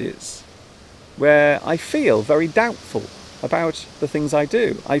phases where I feel very doubtful about the things I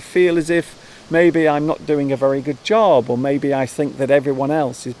do. I feel as if maybe I'm not doing a very good job, or maybe I think that everyone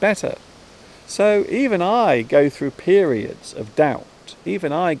else is better. So even I go through periods of doubt.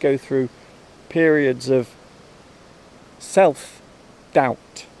 Even I go through periods of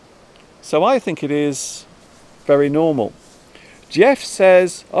self-doubt. So I think it is very normal. Jeff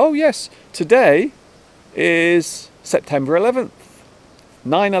says, oh yes, today is September 11th,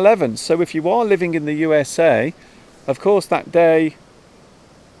 9/11. So if you are living in the USA, of course that day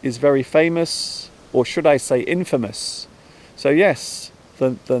is very famous, or should I say infamous. So yes, the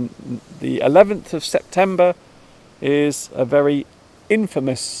 11th of September is a very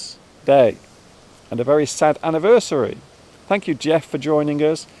infamous day and a very sad anniversary. Thank you, Jeff, for joining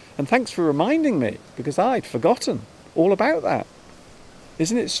us, and thanks for reminding me, because I'd forgotten all about that.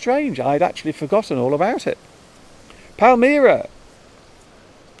 Isn't it strange? I'd actually forgotten all about it. Palmyra.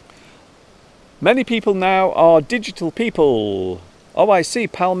 Many people now are digital people. Oh, I see.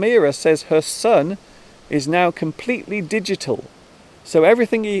 Palmyra says her son is now completely digital. So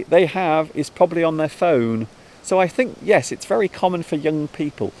everything they have is probably on their phone. So I think, yes, it's very common for young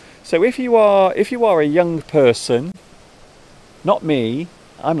people. So if you are a young person, not me,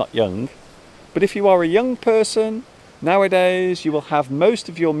 I'm not young, but if you are a young person, nowadays you will have most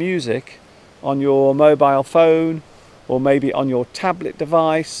of your music on your mobile phone, or maybe on your tablet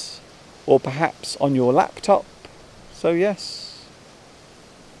device, or perhaps on your laptop. So yes.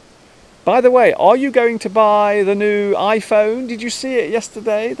 By the way, are you going to buy the new iPhone? Did you see it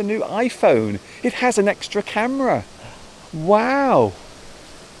yesterday? The new iPhone. It has an extra camera. Wow.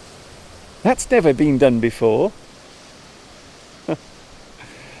 That's never been done before.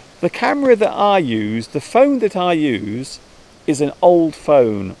 The camera that I use, the phone that I use, is an old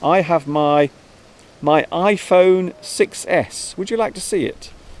phone. I have my iPhone 6S. Would you like to see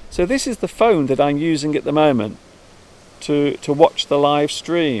it? So this is the phone that I'm using at the moment to watch the live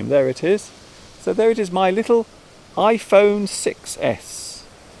stream. There it is. So there it is, my little iPhone 6S.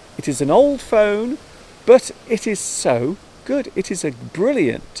 It is an old phone, but it is so good. It is a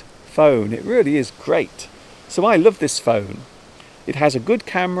brilliant phone. It really is great. So I love this phone. It has a good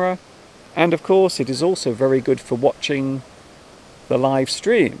camera, and of course it is also very good for watching the live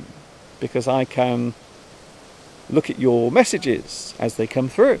stream, because I can look at your messages as they come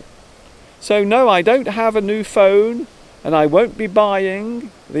through. So no, I don't have a new phone, and I won't be buying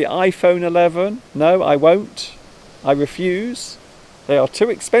the iPhone 11. No, I won't. I refuse. They are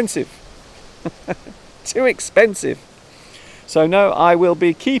too expensive. Too expensive. So no, I will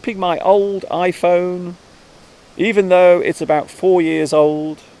be keeping my old iPhone. Even though it's about 4 years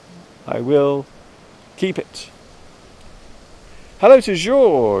old, I will keep it. Hello to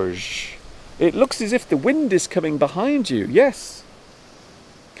Georges. It looks as if the wind is coming behind you. Yes.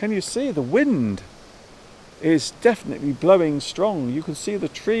 Can you see the wind is definitely blowing strong. You can see the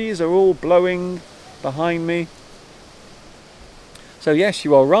trees are all blowing behind me. So yes,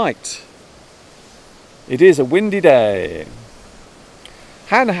 you are right. It is a windy day.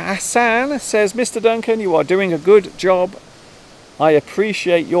 Han Hassan says, Mr. Duncan, you are doing a good job. I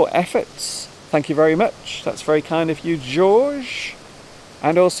appreciate your efforts. Thank you very much. That's very kind of you, George.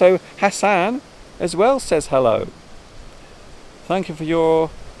 And also Hassan as well says hello. Thank you for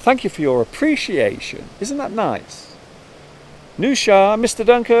your appreciation. Isn't that nice? Nusha, Mr.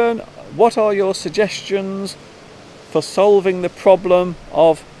 Duncan, what are your suggestions for solving the problem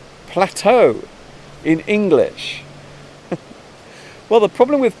of plateau in English? Well, the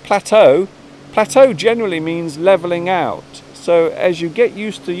problem with plateau generally means leveling out. So as you get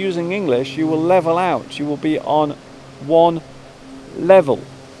used to using English, you will level out. You will be on one level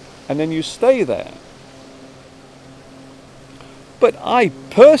and then you stay there. But I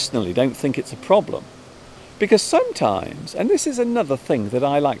personally don't think it's a problem, because sometimes, and this is another thing that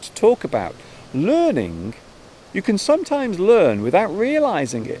I like to talk about, learning, you can sometimes learn without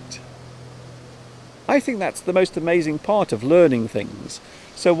realizing it. I think that's the most amazing part of learning things.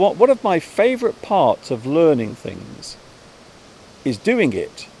 So one of my favorite parts of learning things is doing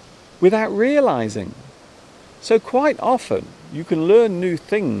it without realizing. So quite often you can learn new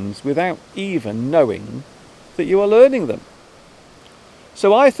things without even knowing that you are learning them.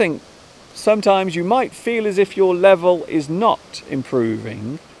 So I think sometimes you might feel as if your level is not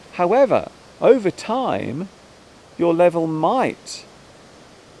improving. However, over time, your level might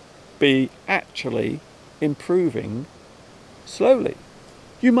be actually improving slowly.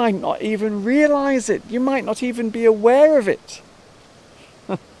 You might not even realize it. You might not even be aware of it.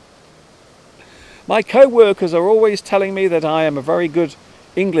 My co-workers are always telling me that I am a very good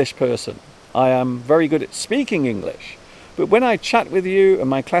English person. I am very good at speaking English. But when I chat with you and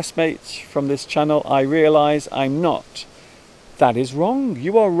my classmates from this channel, I realize I'm not. That is wrong.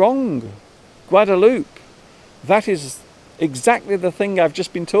 You are wrong. Guadeloupe. That is exactly the thing I've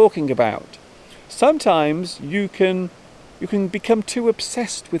just been talking about. Sometimes you can become too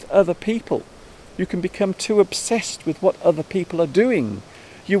obsessed with other people. You can become too obsessed with what other people are doing.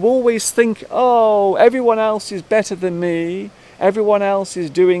 You always think, oh, everyone else is better than me. Everyone else is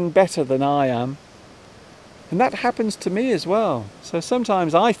doing better than I am. And that happens to me as well. So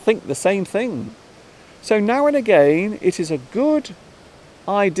sometimes I think the same thing. So now and again, it is a good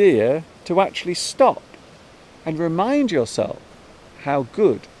idea to actually stop and remind yourself how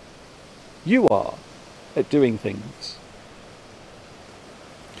good you are at doing things.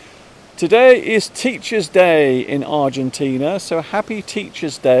 Today is Teacher's Day in Argentina, so happy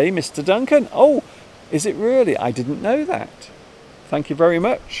Teacher's Day, Mr. Duncan. Oh, is it really? I didn't know that. Thank you very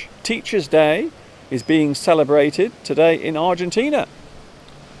much. Teacher's Day is being celebrated today in Argentina.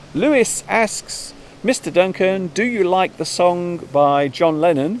 Lewis asks, Mr. Duncan, do you like the song by John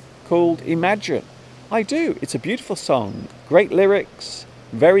Lennon called Imagine? I do. It's a beautiful song. Great lyrics,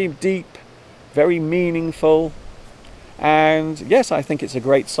 very deep, very meaningful. And yes, I think it's a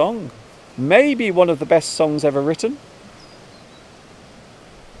great song. Maybe one of the best songs ever written.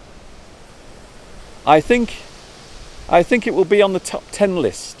 I think it will be on the top 10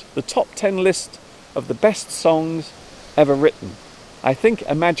 list. The top 10 list of the best songs ever written. I think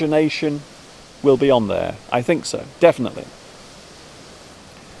Imagination will be on there. I think so, definitely.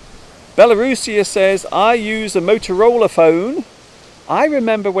 Belarusia says, I use a Motorola phone. I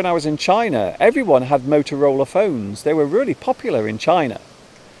remember when I was in China, everyone had Motorola phones. They were really popular in China.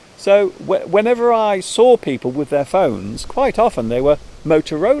 So whenever I saw people with their phones, quite often they were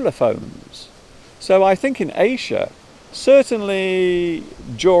Motorola phones. So I think in Asia, certainly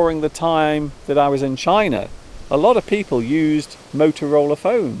during the time that I was in China, a lot of people used Motorola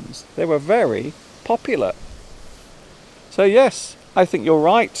phones. They were very popular. So yes, I think you're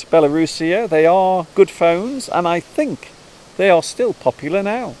right, Belarusia. They are good phones, and I think they are still popular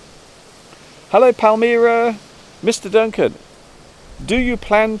now. Hello, Palmyra. Mr. Duncan, do you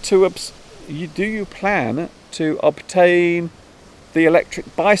plan to obtain the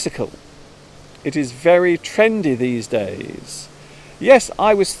electric bicycle? It is very trendy these days. Yes,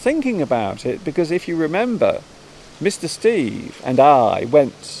 I was thinking about it because if you remember, Mr. Steve and I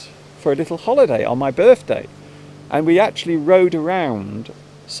went for a little holiday on my birthday, and we actually rode around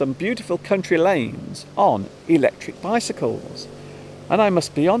some beautiful country lanes on electric bicycles. And I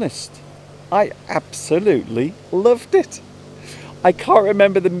must be honest, I absolutely loved it. I can't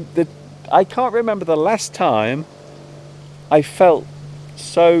remember the last time I felt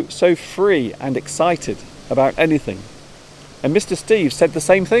so free and excited about anything. And Mr. Steve said the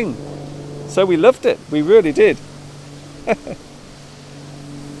same thing. So we loved it. We really did.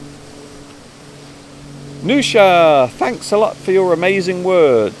 Nusha, thanks a lot for your amazing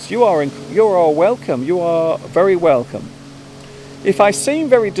words. You are welcome. You are very welcome. If I seem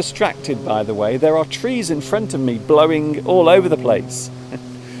very distracted, by the way, there are trees in front of me blowing all over the place.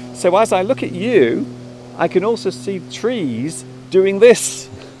 So as I look at you, I can also see trees doing this.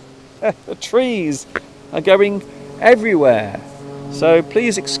 The trees are going everywhere. So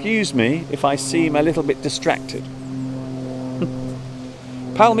please excuse me if I seem a little bit distracted.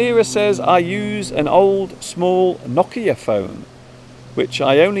 Palmyra says, I use an old small Nokia phone, which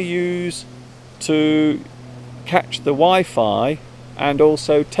I only use to catch the Wi-Fi and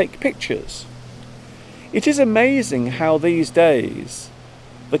also take pictures. It is amazing how these days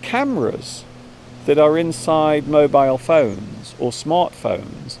the cameras that are inside mobile phones or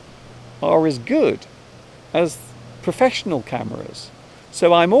smartphones are as good as professional cameras.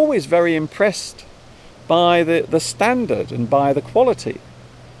 So I'm always very impressed by the standard and by the quality.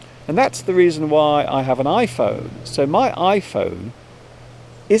 And that's the reason why I have an iPhone. So my iPhone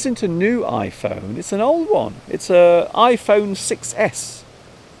isn't a new iPhone, it's an old one. It's an iPhone 6S.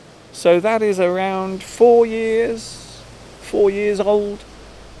 So that is around 4 years old.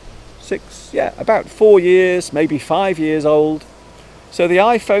 About 4 years, maybe 5 years old. So the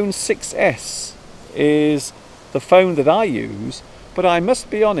iPhone 6S is the phone that I use, but I must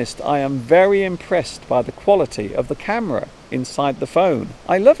be honest, I am very impressed by the quality of the camera inside the phone.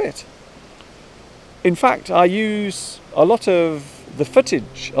 I love it. In fact, I use a lot of the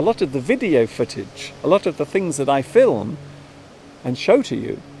footage, a lot of the video footage, a lot of the things that I film and show to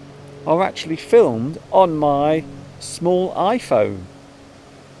you are actually filmed on my small iPhone.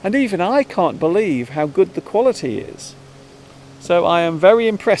 And even I can't believe how good the quality is. So I am very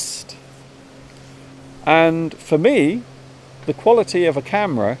impressed. And for me, the quality of a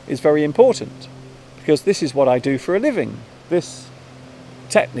camera is very important, because this is what I do for a living. This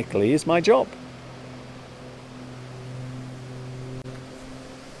technically is my job.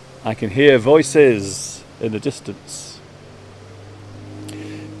 I can hear voices in the distance.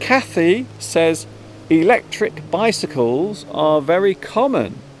 Kathy says electric bicycles are very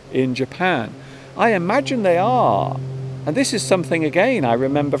common in Japan. I imagine they are. And this is something, again, I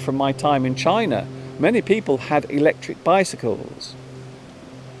remember from my time in China. Many people had electric bicycles.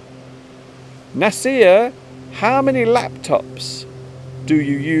 Nasir, how many laptops do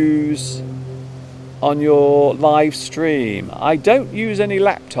you use on your live stream? I don't use any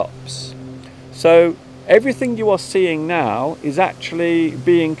laptops. So everything you are seeing now is actually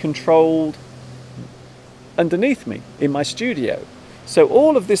being controlled underneath me in my studio. So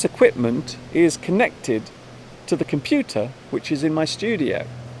all of this equipment is connected to the computer which is in my studio.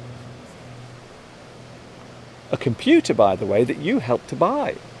 A computer, by the way, that you helped to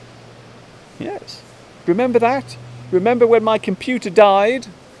buy. Yes. Remember that? Remember when my computer died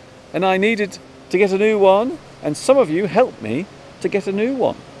and I needed to get a new one, and some of you helped me to get a new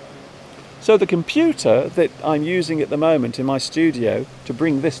one. So the computer that I'm using at the moment in my studio to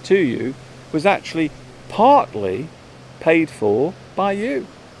bring this to you was actually partly paid for by you,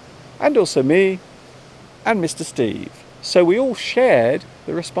 and also me and Mr. Steve. So we all shared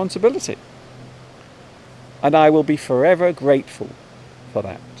the responsibility. And I will be forever grateful for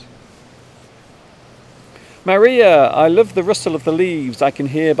that. Maria, I love the rustle of the leaves I can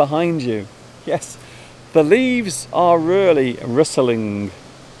hear behind you. Yes, the leaves are really rustling.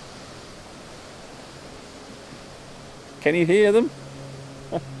 Can you hear them?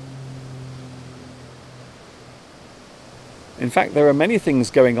 In fact, there are many things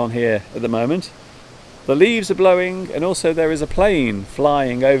going on here at the moment. The leaves are blowing, and also there is a plane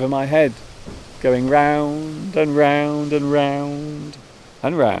flying over my head, going round and round and round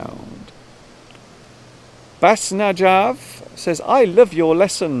and round. Bas Najav says, I love your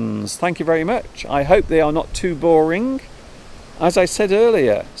lessons. Thank you very much. I hope they are not too boring. As I said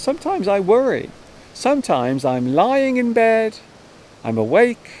earlier, sometimes I worry. Sometimes I'm lying in bed, I'm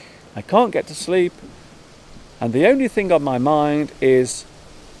awake, I can't get to sleep, and the only thing on my mind is,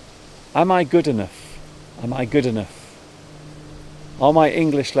 am I good enough? Am I good enough? Are my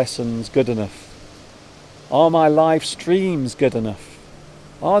English lessons good enough? Are my live streams good enough?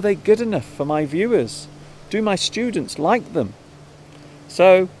 Are they good enough for my viewers? Do my students like them?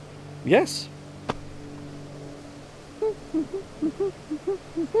 So, yes.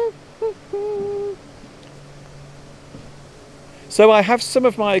 So I have some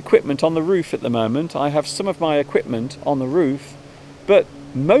of my equipment on the roof at the moment. I have some of my equipment on the roof, but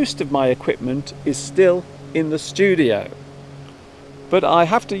most of my equipment is still in the studio. But I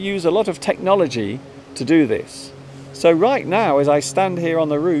have to use a lot of technology to do this. So right now, as I stand here on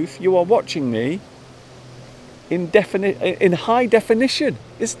the roof, you are watching me in high definition.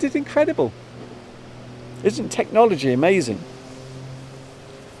 Isn't it incredible? Isn't technology amazing?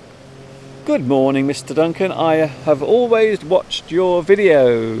 Good morning, Mr. Duncan. I have always watched your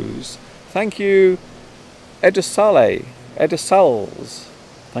videos. Thank you, Edisals.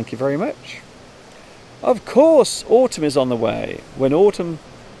 Thank you very much. Of course, autumn is on the way. When autumn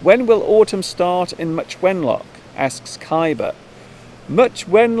When will autumn start in Much Wenlock? Asks Khyber. Much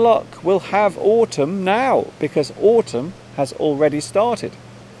Wenlock will have autumn now because autumn has already started.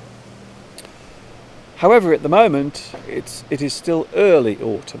 However, at the moment it is still early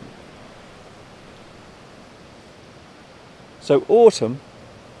autumn. So autumn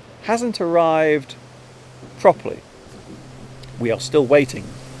hasn't arrived properly. We are still waiting.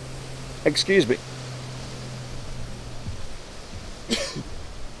 Excuse me.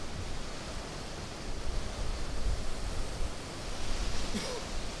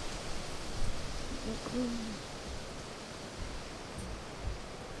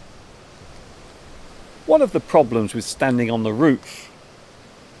 One of the problems with standing on the roof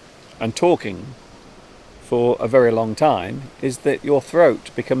and talking for a very long time is that your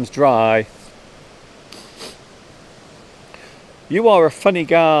throat becomes dry. You are a funny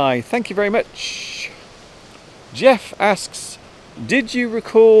guy. Thank you very much. Jeff asks, did you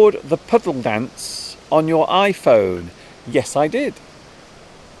record the puddle dance on your iPhone? Yes, I did.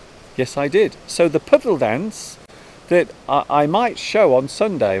 Yes, I did. So the puddle dance that I might show on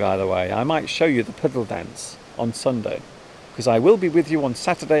Sunday, by the way. I might show you the puddle dance on Sunday because I will be with you on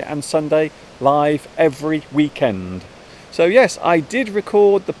Saturday and Sunday live every weekend. So yes, I did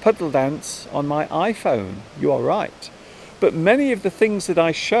record the puddle dance on my iPhone. You are right. But many of the things that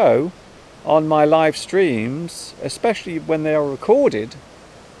I show on my live streams, especially when they are recorded,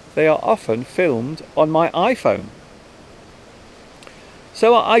 they are often filmed on my iPhone.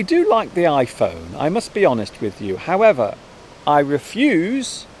 So I do like the iPhone, I must be honest with you. However, I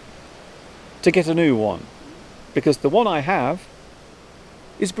refuse to get a new one because the one I have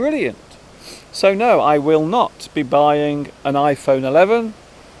is brilliant. So no, I will not be buying an iPhone 11.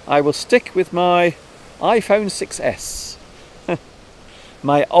 I will stick with my iPhone 6S,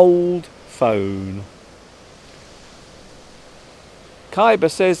 my old phone. Khyber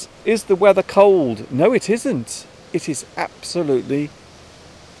says, is the weather cold? No, it isn't. It is absolutely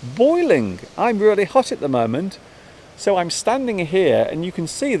boiling. I'm really hot at the moment. So I'm standing here and you can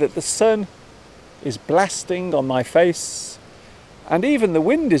see that the sun is blasting on my face and even the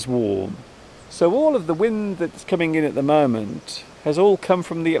wind is warm. So all of the wind that's coming in at the moment has all come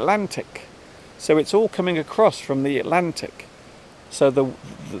from the Atlantic. So it's all coming across from the Atlantic. So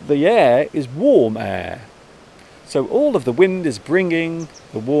the air is warm air. So all of the wind is bringing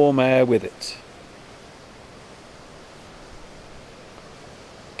the warm air with it.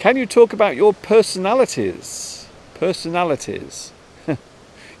 Can you talk about your personalities? Personalities.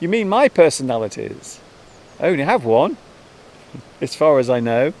 You mean my personalities? I only have one, as far as I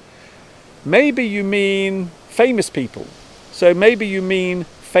know. Maybe you mean famous people. So maybe you mean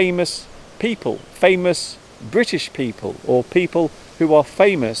famous people, famous British people, or people who are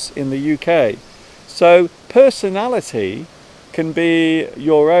famous in the UK. So personality can be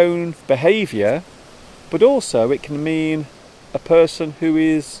your own behaviour, but also it can mean a person who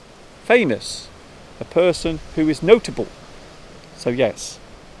is famous, a person who is notable. So yes,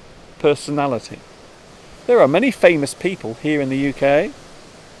 personality. There are many famous people here in the UK.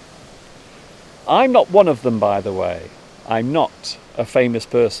 I'm not one of them, by the way. I'm not a famous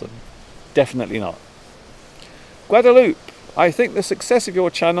person. Definitely not. Guadeloupe, I think the success of your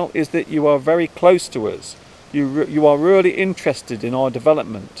channel is that you are very close to us. You are really interested in our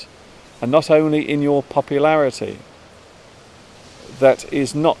development and not only in your popularity. That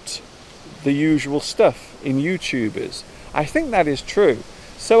is not the usual stuff in YouTubers. I think that is true.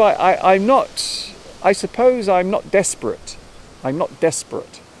 So I suppose I'm not desperate. I'm not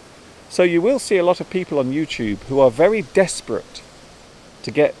desperate. So you will see a lot of people on YouTube who are very desperate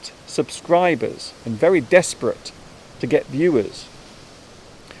to get subscribers and very desperate to get viewers.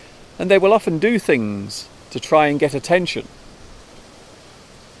 And they will often do things to try and get attention.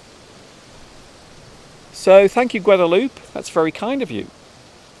 So thank you, Guadeloupe. That's very kind of you.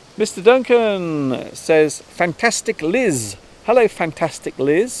 Mr Duncan says, Fantastic Liz. Hello, Fantastic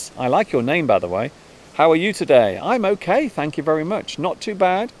Liz. I like your name, by the way. How are you today? I'm okay, thank you very much. Not too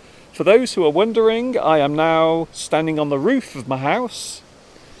bad. For those who are wondering, I am now standing on the roof of my house.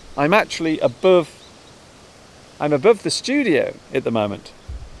 I'm actually above the studio at the moment.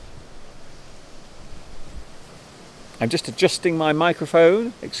 I'm just adjusting my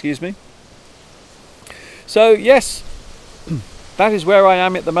microphone, excuse me. So yes, that is where I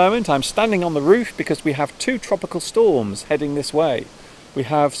am at the moment. I'm standing on the roof because we have two tropical storms heading this way. We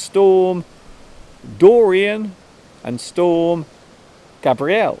have Storm Dorian and Storm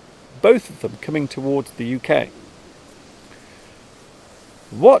Gabrielle, both of them coming towards the UK.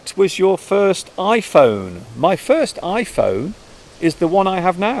 What was your first iPhone? My first iPhone is the one I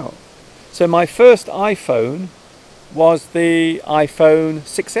have now. So my first iPhone was the iPhone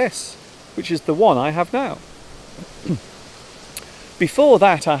 6S, which is the one I have now. Before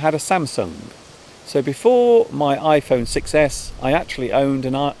that I had a Samsung. So before my iPhone 6S I actually owned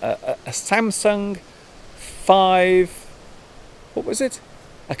a Samsung 5, what was it?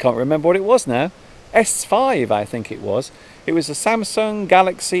 I can't remember what it was now. S5 I think it was. It was a Samsung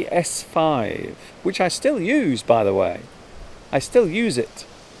Galaxy S5, which I still use, by the way. I still use it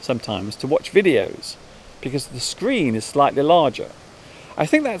sometimes to watch videos because the screen is slightly larger. I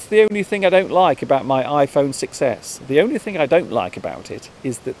think that's the only thing I don't like about my iPhone 6S. The only thing I don't like about it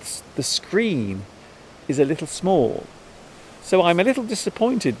is that the screen is a little small. So I'm a little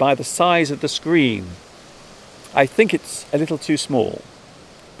disappointed by the size of the screen. I think it's a little too small.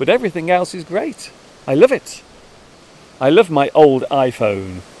 But everything else is great. I love it. I love my old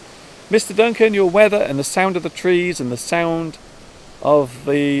iPhone. Mr Duncan, your weather and the sound of the trees and the sound of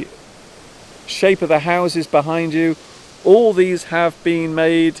the shape of the houses behind you, all these have been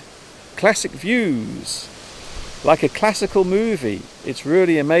made classic views, like a classical movie. It's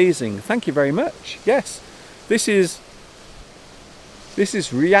really amazing. Thank you very much. Yes, this is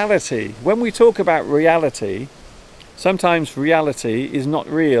reality. When we talk about reality, sometimes reality is not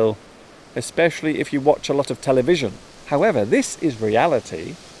real, especially if you watch a lot of television. However, this is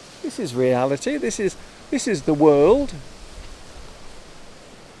reality. This is reality. This is the world.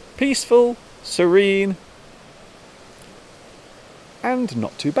 Peaceful, serene, and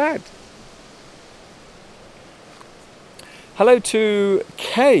not too bad. Hello to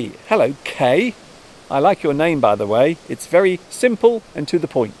Kay. Hello, Kay. I like your name, by the way. It's very simple and to the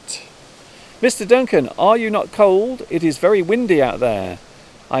point. Mr Duncan, are you not cold? It is very windy out there.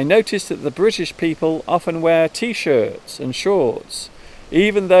 I noticed that the British people often wear t-shirts and shorts,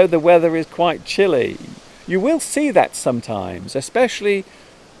 even though the weather is quite chilly. You will see that sometimes, especially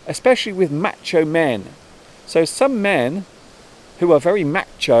with macho men. So some men who are very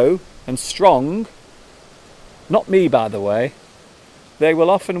macho and strong, not me by the way, they will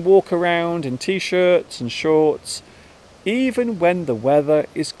often walk around in t-shirts and shorts even when the weather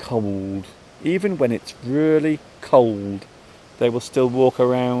is cold. Even when it's really cold, they will still walk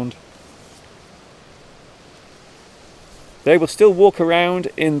around. They will still walk around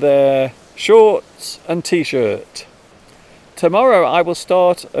in their shorts and t-shirt. Tomorrow I will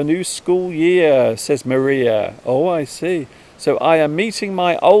start a new school year, says Maria. Oh, I see. So I am meeting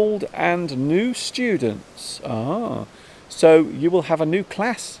my old and new students. Ah, so you will have a new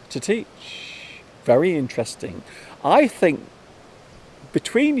class to teach. Very interesting. I think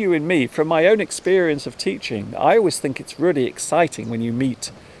between you and me, from my own experience of teaching, I always think it's really exciting when you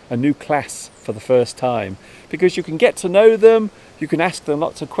meet a new class for the first time, because you can get to know them, you can ask them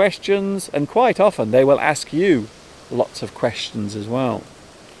lots of questions, and quite often they will ask you lots of questions as well.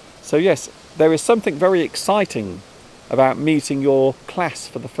 So yes, there is something very exciting about meeting your class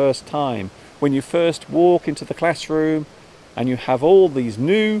for the first time, when you first walk into the classroom and you have all these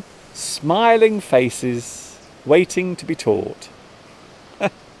new smiling faces waiting to be taught.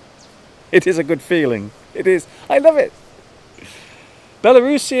 It is a good feeling. It is. I love it.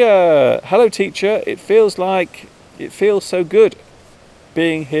 Belarusia, hello teacher. It feels so good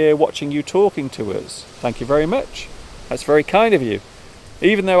being here watching you talking to us. Thank you very much. That's very kind of you.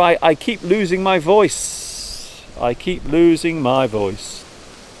 Even though I keep losing my voice. I keep losing my voice.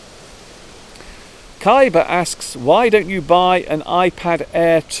 Kaiba asks, why don't you buy an iPad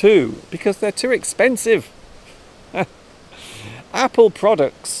Air 2? Because they're too expensive. Apple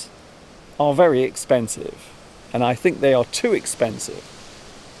products are very expensive, and I think they are too expensive.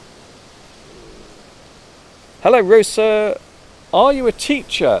 Hello Rosa, are you a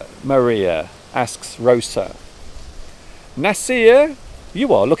teacher? Maria asks Rosa. Nasir,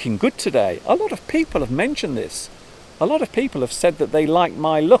 you are looking good today. A lot of people have mentioned this. A lot of people have said that they like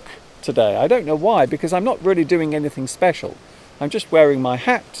my look today. I don't know why, because I'm not really doing anything special. I'm just wearing my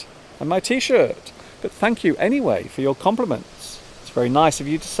hat and my t-shirt. But thank you anyway for your compliments. It's very nice of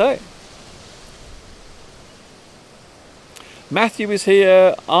you to say. Matthew is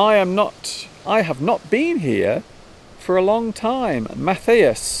here. I have not been here for a long time.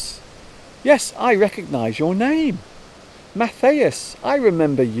 Matthias. Yes, I recognise your name. Matthias, I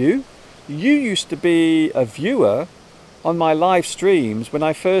remember you. You used to be a viewer on my live streams when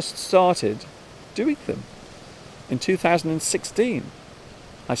I first started doing them. In 2016,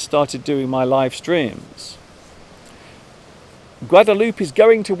 I started doing my live streams. Guadalupe is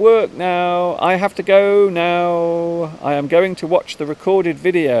going to work now. I have to go now. I am going to watch the recorded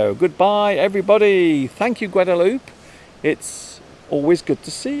video. Goodbye, everybody. Thank you, Guadalupe. It's always good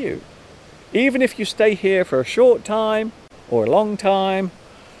to see you. Even if you stay here for a short time or a long time,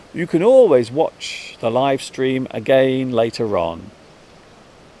 you can always watch the live stream again later on.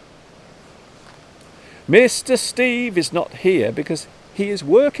 Mr. Steve is not here because he is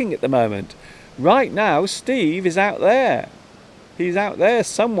working at the moment. Right now, Steve is out there. He's out there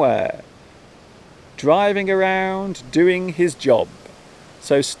somewhere, driving around, doing his job.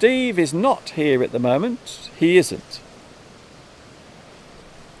 So Steve is not here at the moment. He isn't.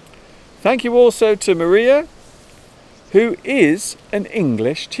 Thank you also to Maria, who is an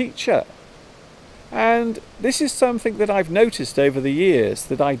English teacher. And this is something that I've noticed over the years,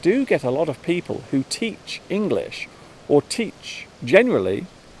 that I do get a lot of people who teach English or teach generally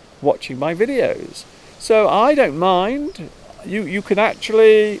watching my videos. So I don't mind. You can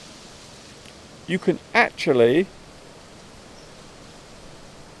actually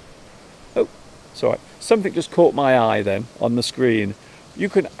oh, sorry, something just caught my eye then on the screen. You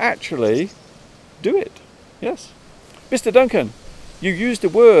can actually do it. Yes. Mr. Duncan, you used a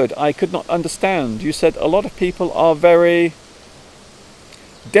word I could not understand. You said a lot of people are very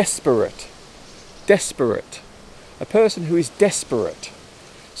desperate. Desperate. A person who is desperate.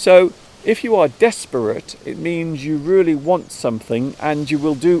 So if you are desperate, it means you really want something and you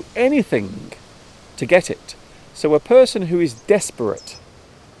will do anything to get it. So a person who is desperate,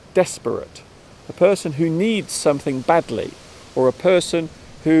 a person who needs something badly, or a person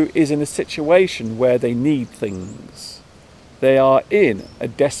who is in a situation where they need things. They are in a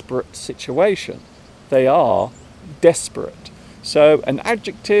desperate situation. They are desperate. So an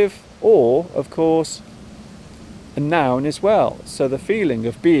adjective, or of course a noun as well. So the feeling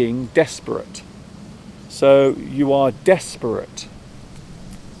of being desperate. So you are desperate.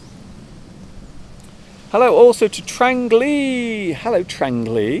 Hello also to Trangli. Hello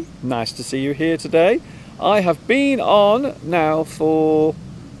Trangli. Nice to see you here today. I have been on now for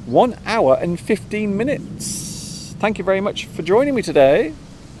 1 hour and 15 minutes. Thank you very much for joining me today.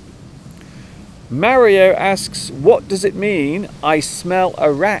 Mario asks, what does it mean I smell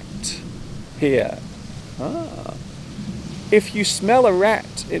a rat here? If you smell a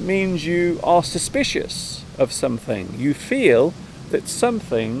rat, it means you are suspicious of something. You feel that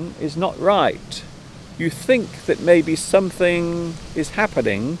something is not right. You think that maybe something is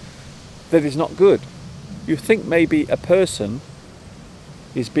happening that is not good. You think maybe a person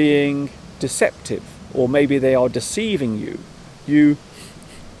is being deceptive, or maybe they are deceiving you. You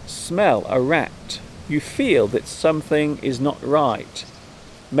smell a rat. You feel that something is not right.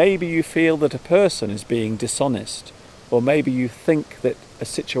 Maybe you feel that a person is being dishonest, or maybe you think that a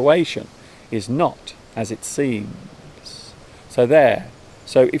situation is not as it seems. So there.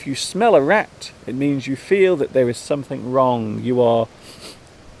 So if you smell a rat, it means you feel that there is something wrong. You are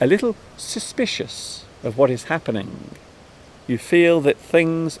a little suspicious of what is happening. You feel that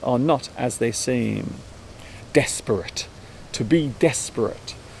things are not as they seem. Desperate. To be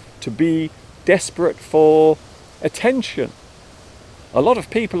desperate. To be desperate for attention. A lot of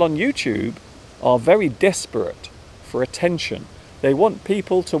people on YouTube are very desperate for attention. They want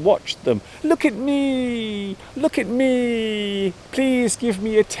people to watch them. Look at me! Look at me! Please give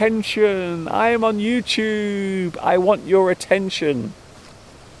me attention. I am on YouTube. I want your attention.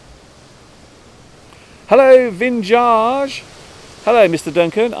 Hello, Vinjaj. Hello, Mr.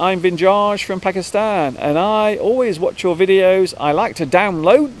 Duncan. I'm Vinjaj from Pakistan, and I always watch your videos. I like to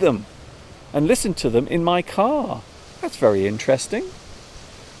download them and listen to them in my car. That's very interesting.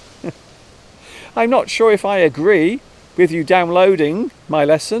 I'm not sure if I agree with you downloading my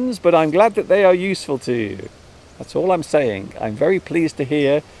lessons, but I'm glad that they are useful to you. That's all I'm saying. I'm very pleased to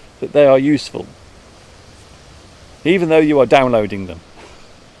hear that they are useful, even though you are downloading them.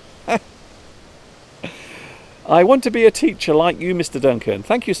 I want to be a teacher like you, Mr. Duncan.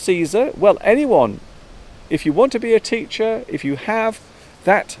 Thank you, Caesar. Well, anyone, if you want to be a teacher, if you have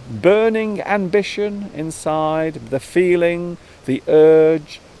that burning ambition inside, the feeling, the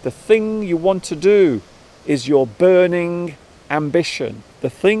urge, the thing you want to do is your burning ambition, the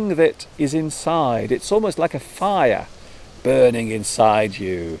thing that is inside. It's almost like a fire burning inside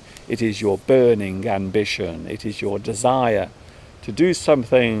you. It is your burning ambition. It is your desire to do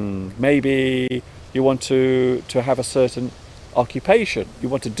something. Maybe you want to have a certain occupation. You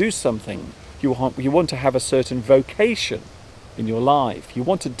want to do something. You want to have a certain vocation in your life. You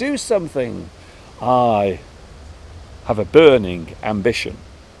want to do something. I have a burning ambition.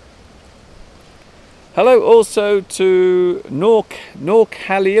 Hello also to Noor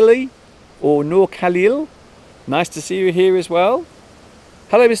Khalili, or Noor Khalil. Nice to see you here as well.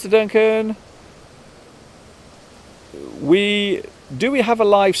 Hello, Mr. Duncan. Do we have a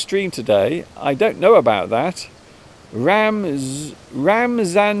live stream today? I don't know about that. Ramzanura.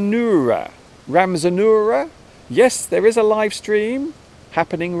 Yes, there is a live stream.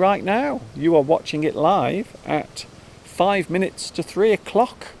 happening right now. You are watching it live at 5 minutes to 3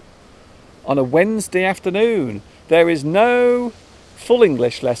 o'clock on a Wednesday afternoon. There is no full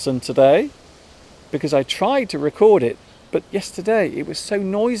English lesson today because I tried to record it, but yesterday it was so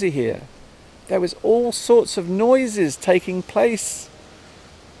noisy here. There was all sorts of noises taking place.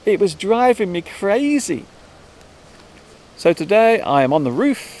 It was driving me crazy. So today I am on the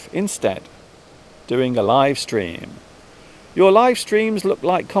roof instead, doing a live stream. Your live streams look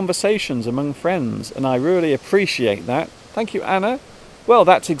like conversations among friends, and I really appreciate that. Thank you, Anna. Well,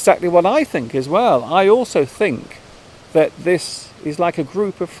 that's exactly what I think as well. I also think that this is like a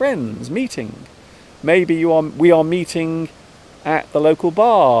group of friends meeting. Maybe we are meeting at the local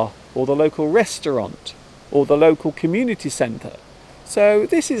bar, or the local restaurant, or the local community centre. So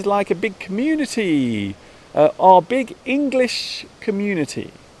this is like a big community, our big English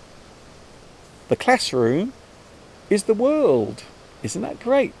community. The classroom is the world. Isn't that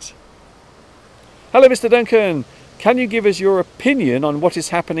great? Hello, Mr Duncan. Can you give us your opinion on what is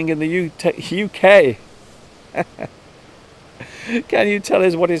happening in the UK? Can you tell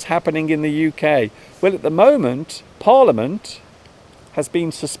us what is happening in the UK? Well, at the moment, Parliament has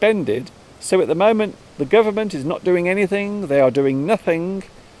been suspended. So at the moment, the government is not doing anything. They are doing nothing.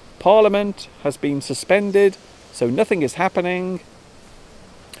 Parliament has been suspended, so nothing is happening.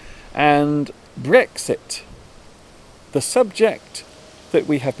 And Brexit, the subject that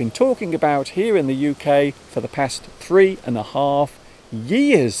we have been talking about here in the UK for the past 3.5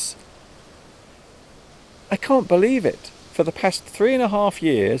 years. I can't believe it. For the past 3.5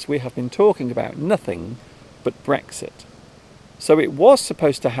 years, we have been talking about nothing but Brexit. So it was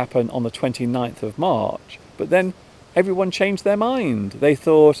supposed to happen on the 29th of March, but then everyone changed their mind. They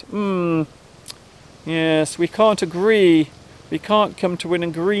thought, yes, we can't agree. We can't come to an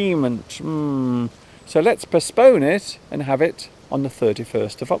agreement. So let's postpone it and have it on the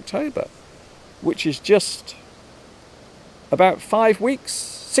 31st of October, which is just about 5 weeks,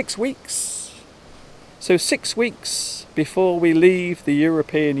 6 weeks. So 6 weeks before we leave the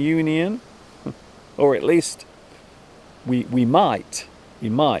European Union, or at least we might.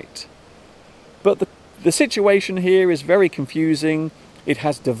 But the situation here is very confusing. It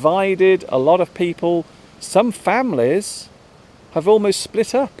has divided a lot of people. Some families have almost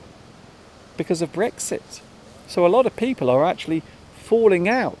split up because of Brexit. So a lot of people are actually falling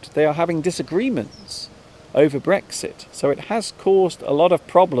out. They are having disagreements over Brexit. So it has caused a lot of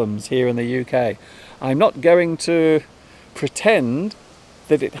problems here in the UK. I'm not going to pretend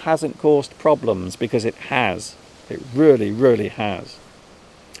that it hasn't caused problems, because it has. It really, really has.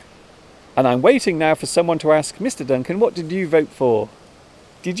 And I'm waiting now for someone to ask, Mr Duncan, what did you vote for?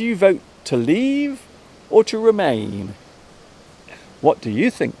 Did you vote to leave or to remain? What do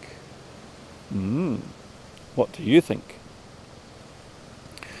you think? What do you think?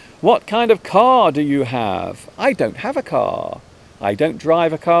 What kind of car do you have? I don't have a car. I don't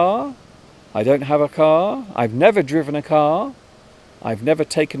drive a car. I don't have a car. I've never driven a car. I've never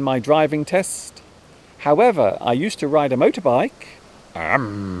taken my driving test. However, I used to ride a motorbike. I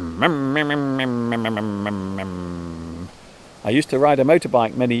used to ride a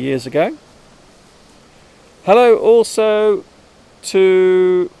motorbike many years ago. Hello also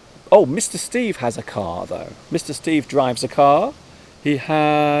to... Oh, Mr Steve has a car though. Mr Steve drives a car. He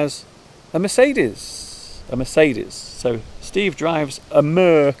has a Mercedes. So Steve drives a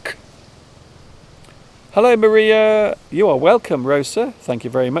Merc. Hello Maria. You are welcome, Rosa. Thank you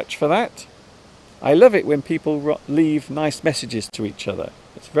very much for that. I love it when people leave nice messages to each other.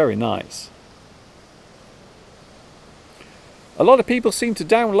 It's very nice. A lot of people seem to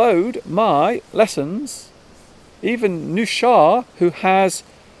download my lessons. Even Nushar, who has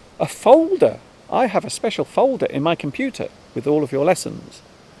a folder. I have a special folder in my computer with all of your lessons.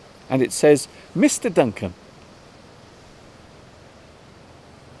 And it says, Mr Duncan.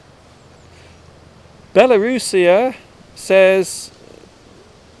 Belarusia says,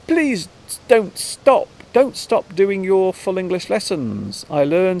 please don't stop doing your full English lessons. I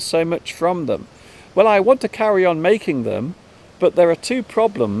learn so much from them. Well, I want to carry on making them, but there are two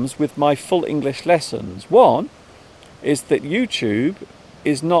problems with my full English lessons. One is that YouTube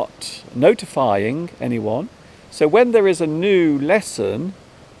is not notifying anyone. So when there is a new lesson,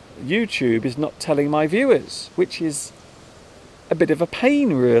 YouTube is not telling my viewers, which is a bit of a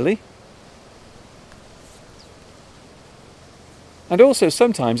pain, really. And also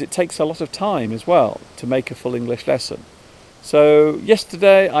sometimes it takes a lot of time as well to make a full English lesson. So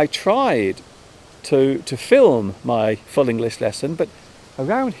yesterday I tried to film my full English lesson, but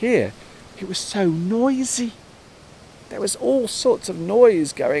around here it was so noisy. There was all sorts of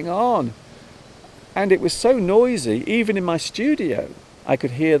noise going on. And it was so noisy, even in my studio, I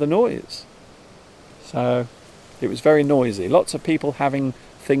could hear the noise. So it was very noisy. Lots of people having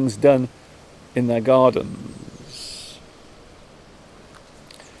things done in their gardens.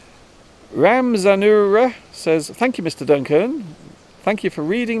 Ramzanura says, thank you, Mr. Duncan. Thank you for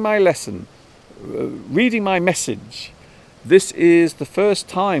reading my lesson, reading my message. This is the first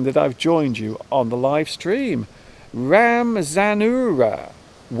time that I've joined you on the live stream. Ramzanura,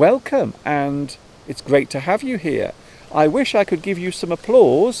 welcome, and it's great to have you here. I wish I could give you some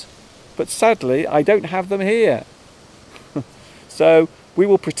applause, but sadly I don't have them here. So we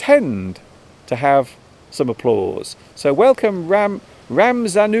will pretend to have some applause. So welcome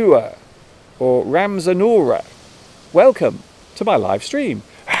Ramzanura, or Ramzanura. Welcome to my live stream.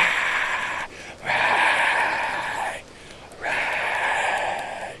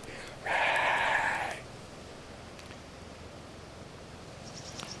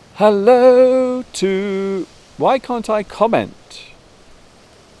 Hello to... Why can't I comment?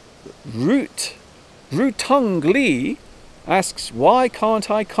 Rutong Lee asks, why can't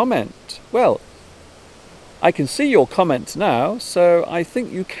I comment? Well, I can see your comments now, so I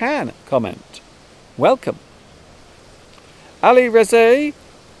think you can comment. Welcome. Ali Reze,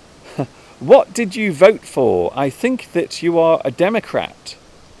 what did you vote for? I think that you are a Democrat.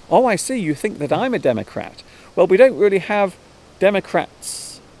 Oh, I see, you think that I'm a Democrat. Well, we don't really have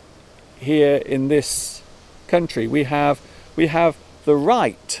Democrats here in this country. We have the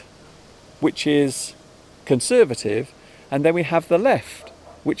right, which is Conservative, and then we have the left,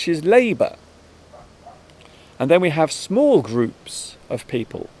 which is Labour. And then we have small groups of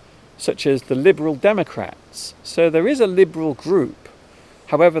people, such as the Liberal Democrats. So there is a liberal group.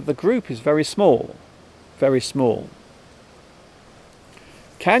 However, the group is very small, very small.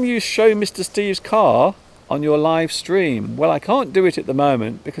 Can you show Mr. Steve's car on your live stream? Well, I can't do it at the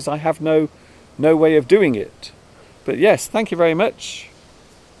moment because I have no way of doing it. But yes, thank you very much.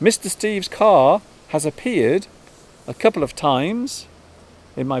 Mr. Steve's car has appeared a couple of times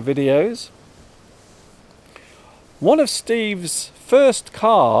in my videos. One of Steve's first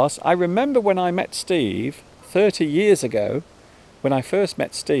cars, I remember when I met Steve 30 years ago, when I first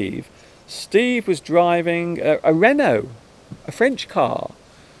met Steve, Steve was driving a Renault, a French car.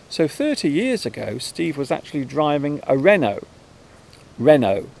 So 30 years ago, Steve was actually driving a Renault,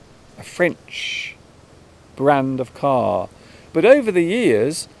 a French brand of car. But over the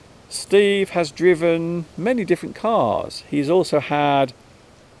years, Steve has driven many different cars. He's also had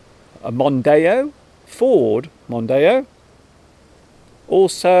a Mondeo, Ford Mondeo.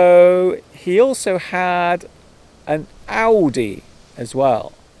 He also had an Audi as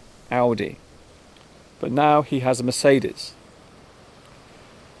well, Audi. But now he has a Mercedes.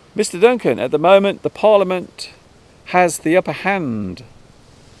 Mr. Duncan, at the moment the Parliament has the upper hand,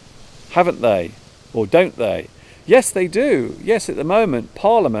 haven't they? Or don't they? Yes, they do. Yes, at the moment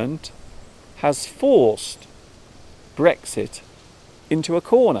Parliament has forced Brexit into a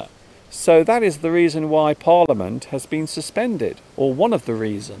corner. So that is the reason why Parliament has been suspended, or one of the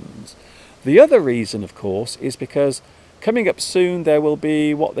reasons. The other reason, of course, is because coming up soon there will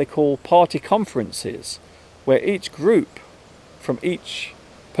be what they call party conferences, where each group from each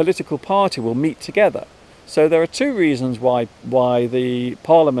political party will meet together. So there are two reasons why the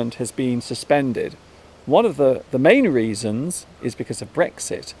Parliament has been suspended. One of the main reasons is because of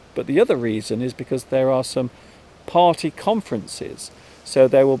Brexit, but the other reason is because there are some party conferences. So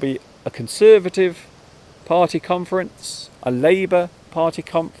there will be a Conservative Party conference, a Labour Party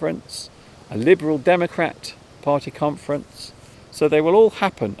conference, a Liberal Democrat Party conference. So they will all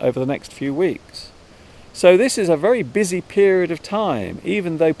happen over the next few weeks. So this is a very busy period of time,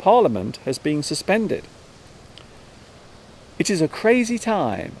 even though Parliament has been suspended. It is a crazy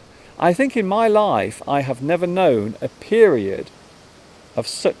time. I think in my life I have never known a period of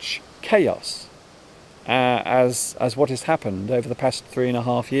such chaos as what has happened over the past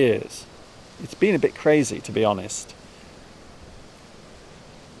 3.5 years. It's been a bit crazy, to be honest.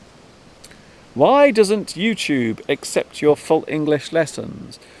 Why doesn't YouTube accept your full English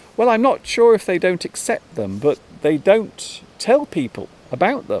lessons? Well, I'm not sure if they don't accept them, but they don't tell people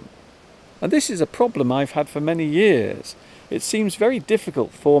about them. And this is a problem I've had for many years. It seems very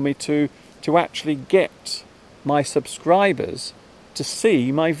difficult for me to actually get my subscribers to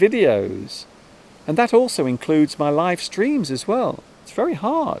see my videos. And that also includes my live streams as well. It's very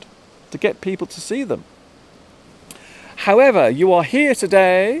hard to get people to see them. However, you are here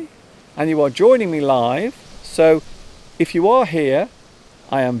today and you are joining me live. So if you are here,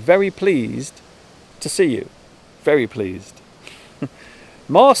 I am very pleased to see you. Very pleased.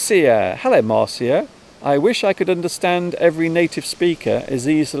 Marcia. Hello, Marcia. I wish I could understand every native speaker as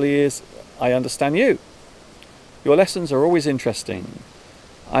easily as I understand you. Your lessons are always interesting.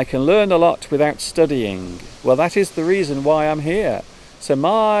 I can learn a lot without studying. Well, that is the reason why I'm here. So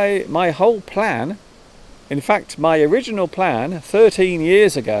my whole plan, in fact, my original plan 13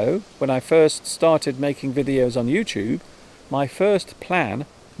 years ago, when I first started making videos on YouTube, my first plan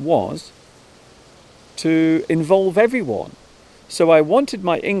was to involve everyone. So I wanted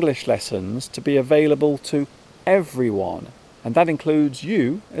my English lessons to be available to everyone, and that includes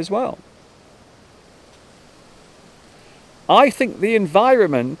you as well. I think the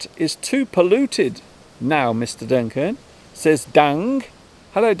environment is too polluted now, Mr. Duncan, says Dang.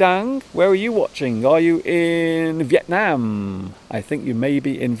 Hello Dang, where are you watching? Are you in Vietnam? I think you may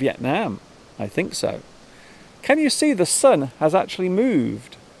be in Vietnam. I think so. Can you see the sun has actually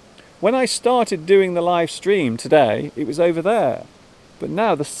moved? When I started doing the live stream today, it was over there. But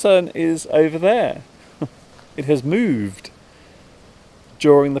now the sun is over there. It has moved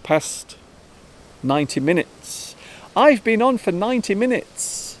during the past 90 minutes. I've been on for 90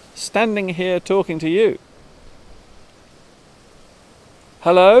 minutes, standing here talking to you.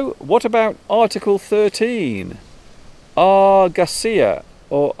 Hello, what about Article 13? R. Garcia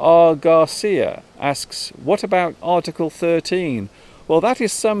or R. Garcia asks, what about Article 13? Well, that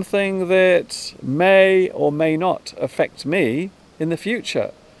is something that may or may not affect me in the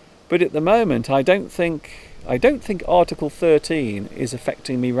future. But at the moment, I don't think Article 13 is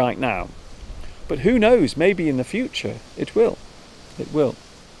affecting me right now. But who knows, maybe in the future it will. It will.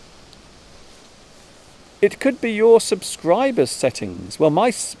 It could be your subscribers' settings. Well, my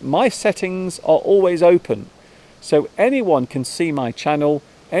settings are always open. So anyone can see my channel,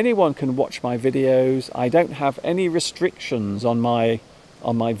 anyone can watch my videos. I don't have any restrictions on my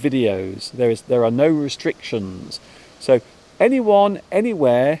videos. There are no restrictions. So anyone,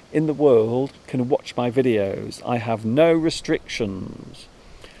 anywhere in the world can watch my videos. I have no restrictions.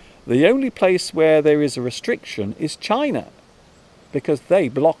 The only place where there is a restriction is China, because they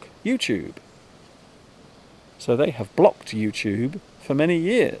block YouTube. So they have blocked YouTube for many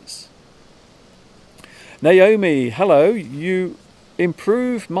years. Naomi, hello, you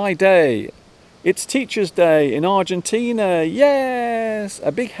improve my day. It's Teachers' Day in Argentina. Yes!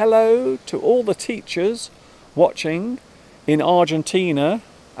 A big hello to all the teachers watching in Argentina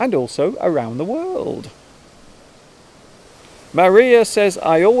and also around the world. Maria says,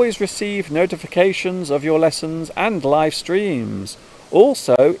 I always receive notifications of your lessons and live streams,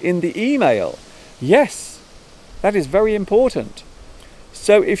 also in the email. Yes, that is very important.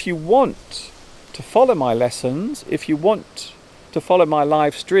 So if you want to follow my lessons, if you want to follow my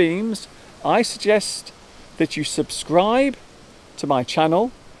live streams, I suggest that you subscribe to my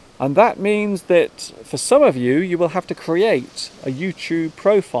channel, and that means that for some of you, you will have to create a YouTube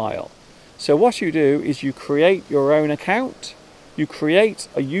profile. So what you do is you create your own account. You create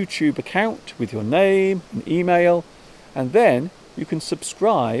a YouTube account with your name and email, and then you can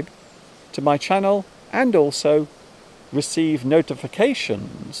subscribe to my channel and also receive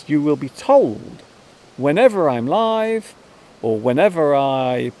notifications. You will be told whenever I'm live or whenever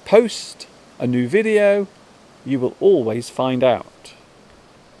I post a new video, you will always find out.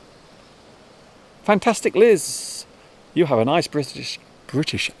 Fantastic Liz, you have a nice British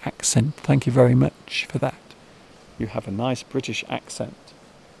accent. Thank you very much for that. You have a nice British accent.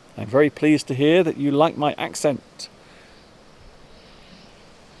 I'm very pleased to hear that you like my accent.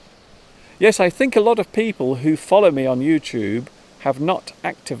 Yes, I think a lot of people who follow me on YouTube have not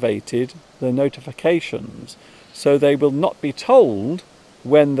activated the notifications, so they will not be told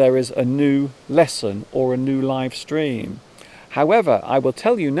when there is a new lesson or a new live stream. However, I will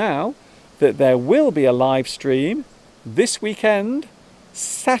tell you now that there will be a live stream this weekend,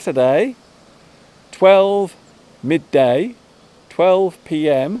 Saturday, 12 midday, 12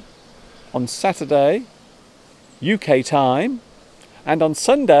 p.m. on Saturday, UK time, and on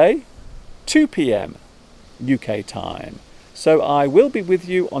Sunday, 2 p.m. UK time. So I will be with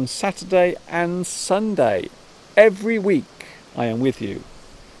you on Saturday and Sunday. Every week I am with you.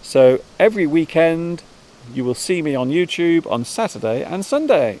 So every weekend you will see me on YouTube on Saturday and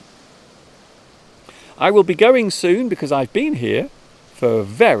Sunday. I will be going soon because I've been here for a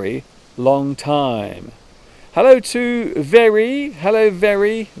very long time. Hello to hello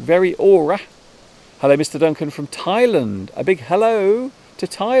very aura. Hello Mr Duncan from Thailand. A big hello to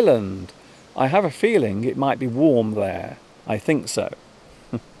Thailand. I have a feeling it might be warm there. I think so.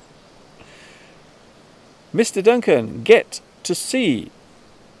 Mr Duncan, get to see.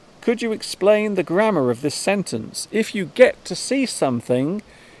 Could you explain the grammar of this sentence? If you get to see something,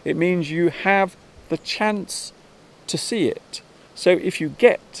 it means you have the chance to see it. So if you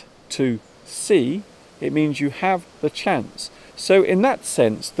get to see, it means you have the chance. So in that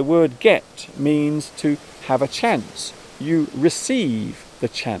sense, the word get means to have a chance. You receive the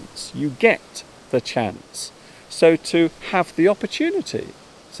chance. You get the chance. So to have the opportunity.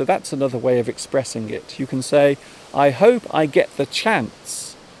 So that's another way of expressing it. You can say, I hope I get the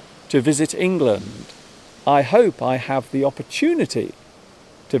chance to visit England. I hope I have the opportunity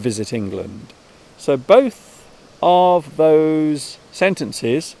to visit England. So both of those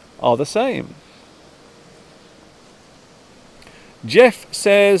sentences are the same. Jeff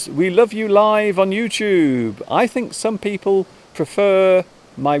says, we love you live on YouTube. I think some people prefer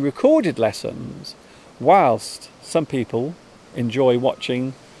my recorded lessons, whilst some people enjoy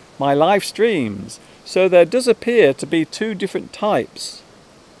watching my live streams. So there does appear to be two different types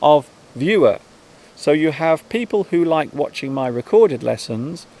of viewer. So you have people who like watching my recorded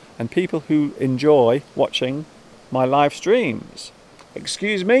lessons and people who enjoy watching my live streams.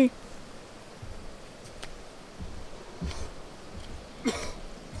 Excuse me?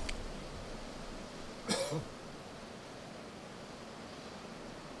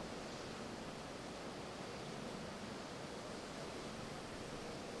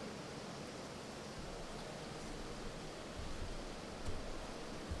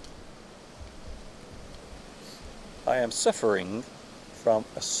 I am suffering from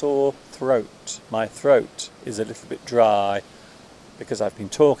a sore throat. My throat is a little bit dry because I've been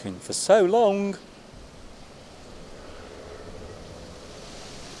talking for so long.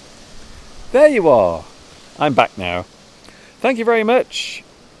 There you are. I'm back now. Thank you very much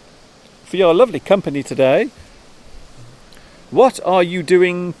for your lovely company today. What are you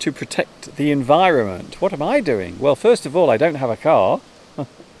doing to protect the environment? What am I doing? Well, first of all, I don't have a car.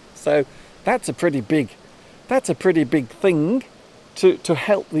 So that's a pretty big thing to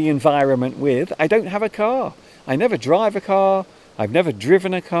help the environment with. I don't have a car. I never drive a car. I've never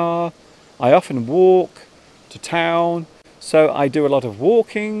driven a car. I often walk to town. So I do a lot of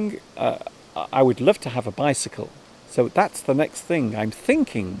walking. I would love to have a bicycle. So that's the next thing. I'm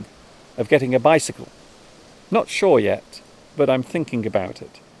thinking of getting a bicycle. Not sure yet, but I'm thinking about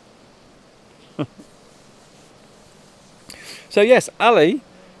it. So yes, Ali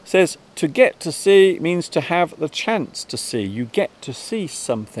says, to get to see means to have the chance to see. You get to see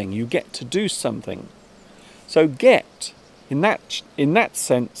something. You get to do something. So get, in that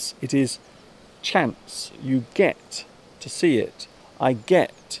sense, it is chance. You get to see it. I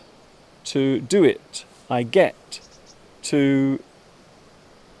get to do it. I get to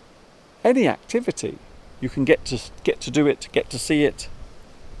any activity. You can get to do it, get to see it.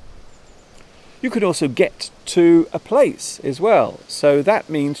 You could also get to a place as well. So that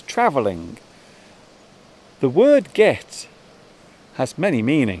means travelling. The word get has many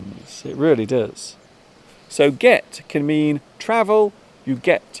meanings. It really does. So get can mean travel. You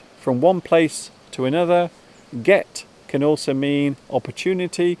get from one place to another. Get can also mean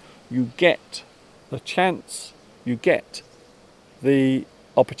opportunity. You get the chance. You get the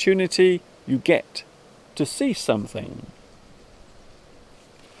opportunity. You get to see something.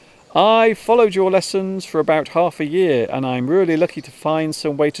 I followed your lessons for about half a year and I'm really lucky to find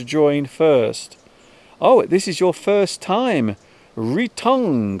some way to join first. Oh, this is your first time.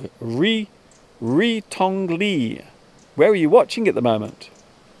 Ritong Li. Where are you watching at the moment?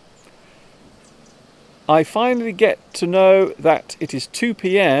 I finally get to know that it is 2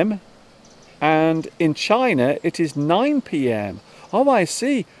 p.m. and in China it is 9 p.m. Oh, I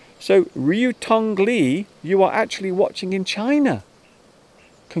see. So Ritong Li, you are actually watching in China.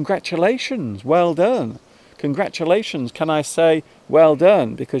 Congratulations, well done. Congratulations, can I say well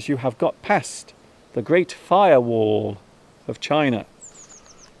done, because you have got past the great firewall of China.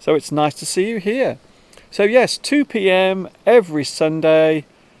 So it's nice to see you here. So yes, 2 p.m. every Sunday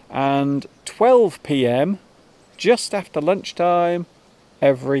and 12 p.m. just after lunchtime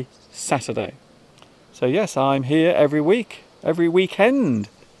every Saturday. So yes, I'm here every week, every weekend.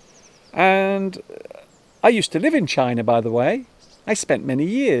 And I used to live in China, by the way. I spent many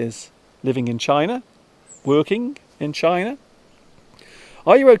years living in China, working in China.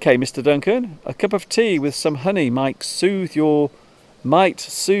 Are you okay, Mr. Duncan? A cup of tea with some honey might soothe your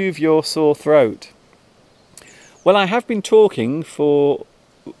sore throat. Well, I have been talking for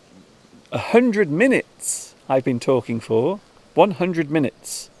 100 minutes. I've been talking for 100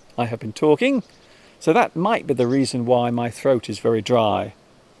 minutes. I have been talking. So that might be the reason why my throat is very dry.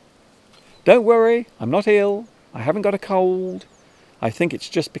 Don't worry, I'm not ill. I haven't got a cold. I think it's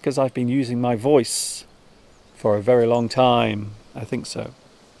just because I've been using my voice for a very long time. I think so.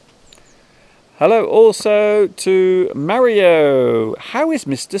 Hello also to Mario. How is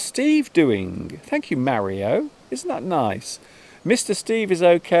Mr. Steve doing? Thank you, Mario. Isn't that nice? Mr. Steve is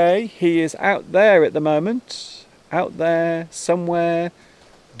okay. He is out there at the moment. Out there somewhere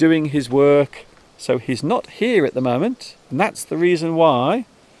doing his work. So he's not here at the moment. And that's the reason why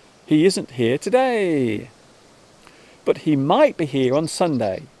he isn't here today. But he might be here on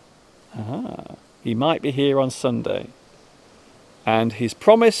Sunday. He might be here on Sunday. And he's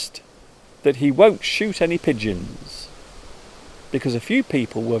promised that he won't shoot any pigeons. Because a few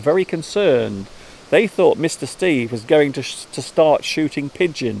people were very concerned. They thought Mr. Steve was going to start shooting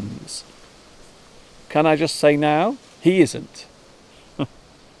pigeons. Can I just say now? He isn't.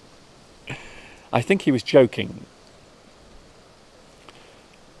 I think he was joking.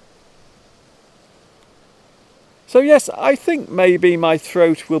 So yes, I think maybe my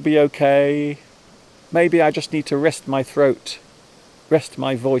throat will be okay. Maybe I just need to rest my throat, rest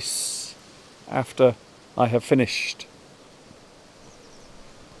my voice after I have finished.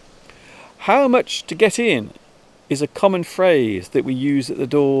 How much to get in is a common phrase that we use at the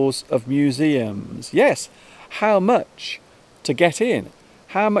doors of museums. Yes, how much to get in?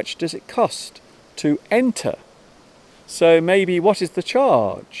 How much does it cost to enter? So maybe what is the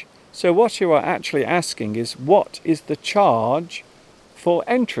charge? So what you are actually asking is, what is the charge for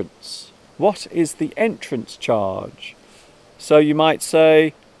entrance? What is the entrance charge? So you might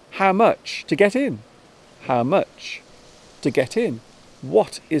say, how much to get in? How much to get in?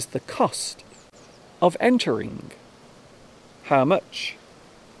 What is the cost of entering? How much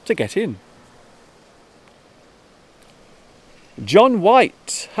to get in? John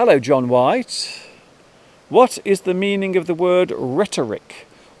White. Hello, John White. What is the meaning of the word rhetoric?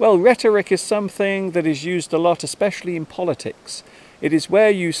 Well, rhetoric is something that is used a lot, especially in politics. It is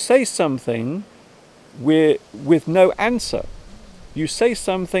where you say something with no answer. You say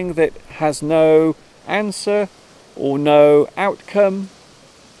something that has no answer or no outcome.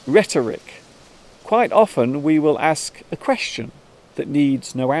 Rhetoric. Quite often we will ask a question that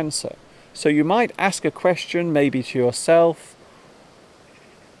needs no answer. So you might ask a question maybe to yourself,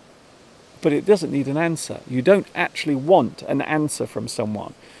 but it doesn't need an answer. You don't actually want an answer from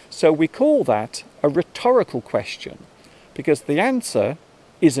someone. So we call that a rhetorical question, because the answer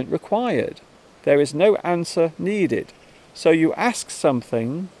isn't required. There is no answer needed. So you ask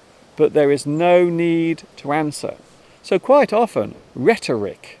something, but there is no need to answer. So quite often,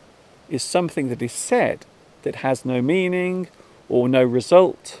 rhetoric is something that is said that has no meaning or no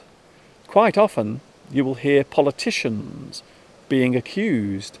result. Quite often, you will hear politicians being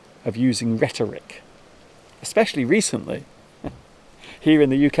accused of using rhetoric, especially recently. Here in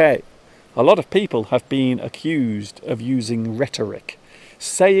the UK, a lot of people have been accused of using rhetoric,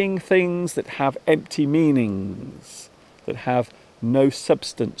 saying things that have empty meanings, that have no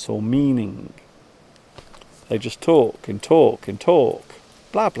substance or meaning. They just talk and talk and talk.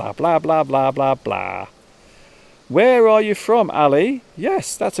 Blah, blah, blah, blah, blah, blah, blah. Where are you from, Ali?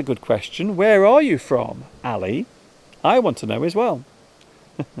 Yes, that's a good question. Where are you from, Ali? I want to know as well.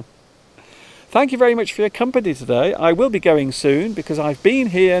 Thank you very much for your company today. I will be going soon because I've been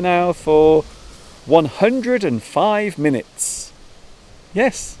here now for 105 minutes.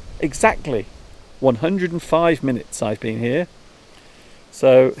 Yes, exactly. 105 minutes I've been here.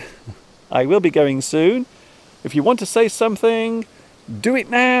 So I will be going soon. If you want to say something, do it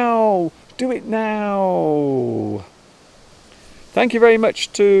now. Do it now. Thank you very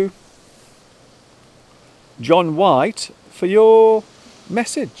much to John White for your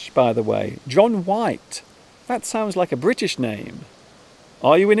message, by the way. John White. That sounds like a British name.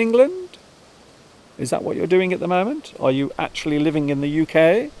 Are you in England? Is that what you're doing at the moment? Are you actually living in the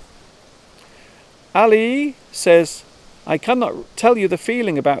UK? Ali says, I cannot tell you the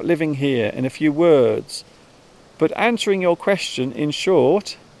feeling about living here in a few words, but answering your question in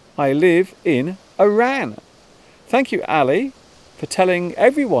short, I live in Iran. Thank you, Ali, for telling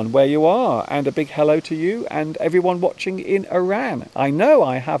everyone where you are, and a big hello to you and everyone watching in Iran. I know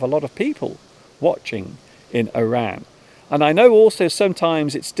I have a lot of people watching in Iran, and I know also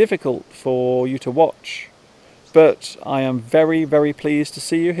sometimes it's difficult for you to watch, but I am very, very pleased to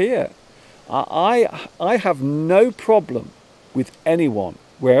see you here. I have no problem with anyone,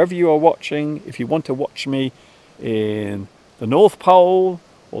 wherever you are watching. If you want to watch me in the North Pole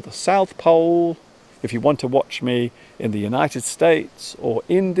or the South Pole, if you want to watch me in the United States or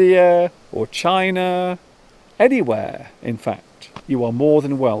India or China, anywhere, in fact, you are more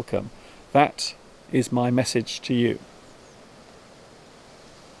than welcome. That is my message to you.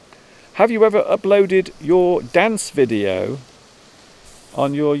 Have you ever uploaded your dance video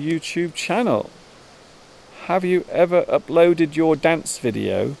on your YouTube channel? Have you ever uploaded your dance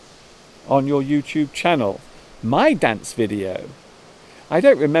video on your YouTube channel? My dance video? I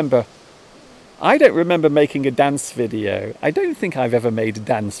don't remember making a dance video. I don't think I've ever made a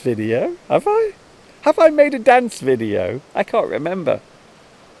dance video. Have I? Have I made a dance video? I can't remember.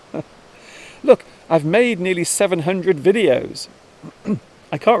 Look, I've made nearly 700 videos.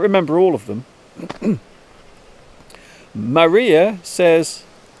 I can't remember all of them. Maria says,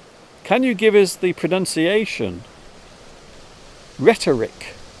 can you give us the pronunciation?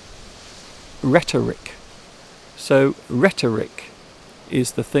 Rhetoric. Rhetoric. So rhetoric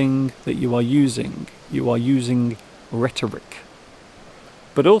is the thing that you are using. You are using rhetoric.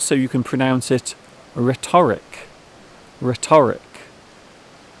 But also you can pronounce it rhetoric. Rhetoric.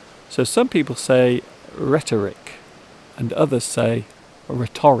 So some people say rhetoric and others say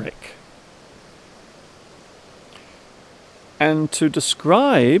rhetoric. And to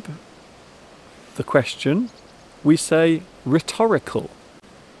describe the question, we say rhetorical.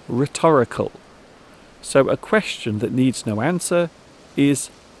 Rhetorical. So a question that needs no answer is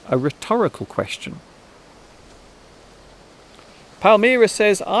a rhetorical question. Palmyra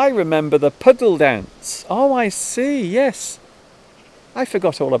says, I remember the puddle dance. Oh, I see, yes. I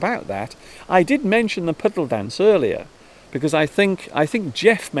forgot all about that. I did mention the puddle dance earlier because I think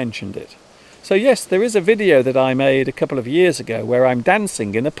Jeff mentioned it. So yes, there is a video that I made a couple of years ago where I'm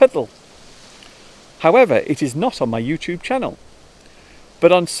dancing in a puddle. However, it is not on my YouTube channel.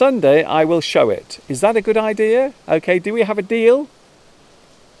 But on Sunday I will show it. Is that a good idea? Okay, do we have a deal?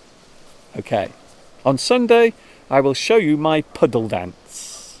 Okay. On Sunday I will show you my puddle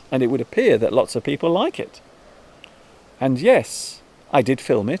dance. And it would appear that lots of people like it. And yes, I did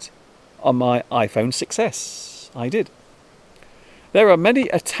film it on my iPhone 6S. I did. There are many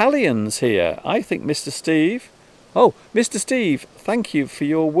Italians here. I think Mr. Steve... Oh, Mr. Steve, thank you for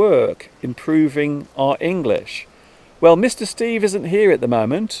your work improving our English. Well, Mr. Steve isn't here at the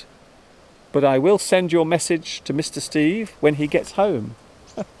moment, but I will send your message to Mr. Steve when he gets home.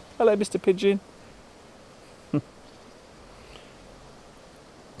 Hello, Mr. Pigeon.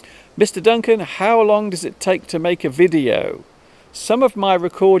 Mr. Duncan, how long does it take to make a video? Some of my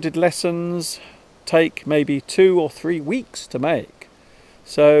recorded lessons take maybe 2 or 3 weeks to make.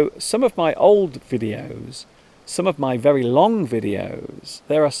 So some of my old videos, some of my very long videos,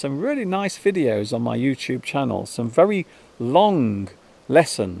 there are some really nice videos on my YouTube channel, some very long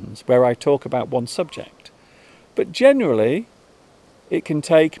lessons where I talk about one subject. But generally, it can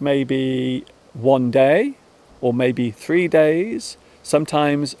take maybe 1 day or maybe 3 days,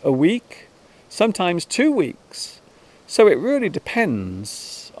 sometimes a week, sometimes 2 weeks. So it really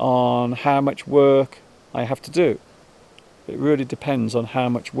depends on how much work I have to do. It really depends on how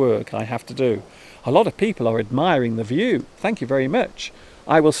much work I have to do. A lot of people are admiring the view. Thank you very much.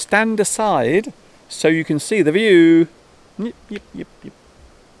 I will stand aside so you can see the view. Yep, yep, yep, yep.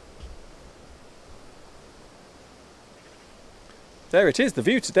 There it is, the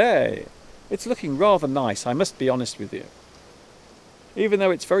view today. It's looking rather nice, I must be honest with you. Even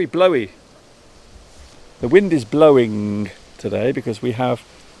though it's very blowy. The wind is blowing today because we have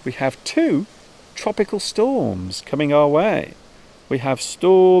 2 tropical storms coming our way. We have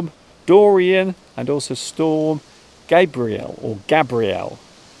Storm Dorian and also Storm Gabrielle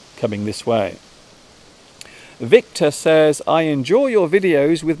coming this way. Victor says, I enjoy your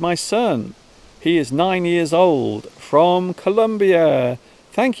videos with my son. He is 9 years old from Colombia.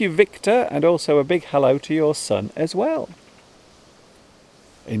 Thank you, Victor, and also a big hello to your son as well.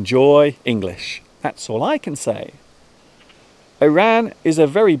 Enjoy English. That's all I can say. Iran is a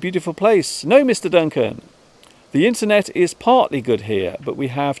very beautiful place. No, Mr. Duncan. The internet is partly good here, but we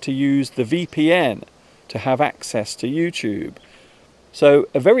have to use the VPN to have access to YouTube. So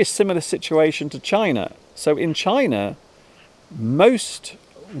a very similar situation to China. So in China, most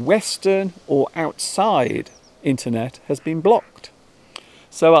Western or outside internet has been blocked.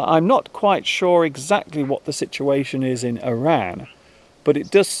 So I'm not quite sure exactly what the situation is in Iran, but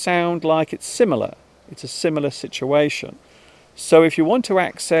it does sound like it's similar. It's a similar situation. So if you want to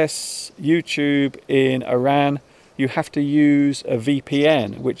access YouTube in Iran, you have to use a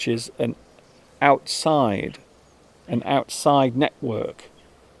VPN, which is an outside network.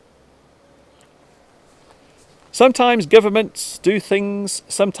 Sometimes governments do things,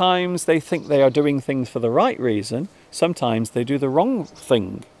 sometimes they think they are doing things for the right reason, sometimes they do the wrong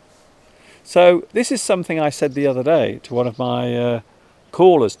thing. So this is something I said the other day to one of my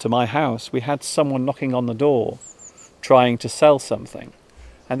callers to my house. We had someone knocking on the door trying to sell something,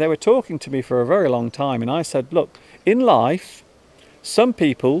 and they were talking to me for a very long time, and I said, look, in life some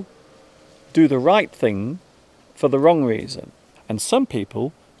people do the right thing for the wrong reason, and some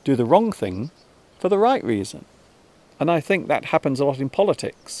people do the wrong thing for the right reason. And I think that happens a lot in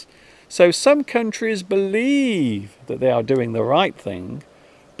politics. So some countries believe that they are doing the right thing,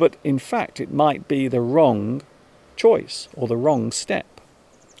 but in fact it might be the wrong choice or the wrong step.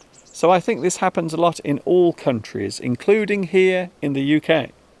 So I think this happens a lot in all countries, including here in the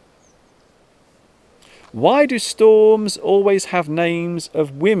UK. Why do storms always have names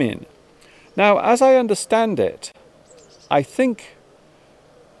of women? Now, as I understand it, I think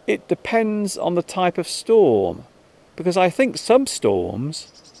it depends on the type of storm, because I think some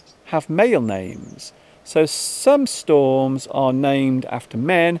storms have male names. So some storms are named after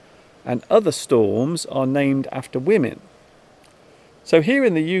men and other storms are named after women. So here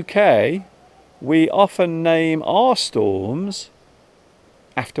in the UK, we often name our storms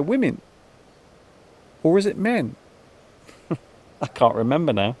after women. Or is it men? I can't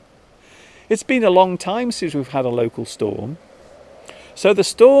remember now. It's been a long time since we've had a local storm. So the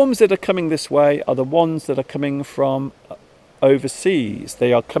storms that are coming this way are the ones that are coming from overseas.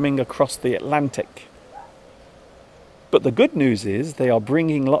 They are coming across the Atlantic. But the good news is they are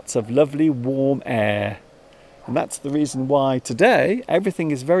bringing lots of lovely warm air. And that's the reason why today everything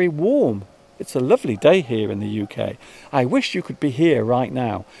is very warm. It's a lovely day here in the UK. I wish you could be here right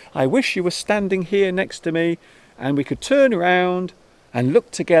now. I wish you were standing here next to me and we could turn around and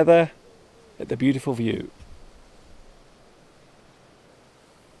look together at the beautiful view.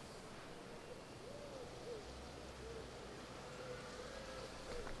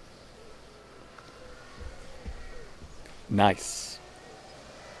 Nice.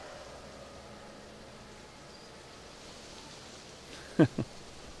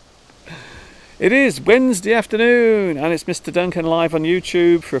 It is Wednesday afternoon and it's Mr Duncan live on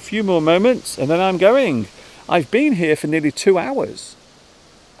YouTube for a few more moments and then I'm going. I've been here for nearly 2 hours.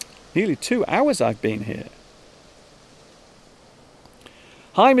 Nearly 2 hours I've been here.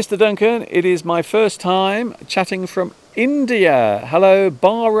 Hi Mr Duncan, it is my first time chatting from India. Hello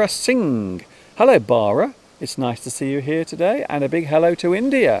Bara Singh. Hello Bara, it's nice to see you here today and a big hello to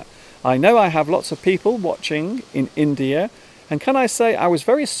India. I know I have lots of people watching in India. And can I say, I was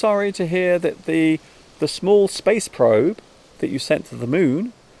very sorry to hear that the small space probe that you sent to the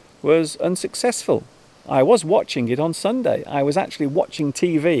moon was unsuccessful. I was watching it on Sunday. I was actually watching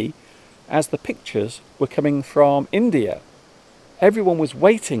TV as the pictures were coming from India. Everyone was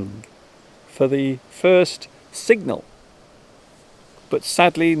waiting for the first signal. But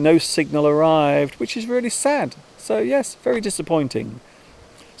sadly, no signal arrived, which is really sad. So yes, very disappointing.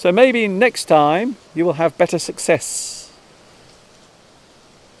 So maybe next time you will have better success.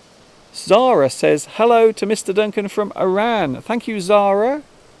 Zara says, hello to Mr Duncan from Iran. Thank you, Zara.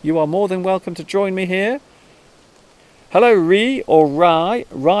 You are more than welcome to join me here. Hello, Ri or Rai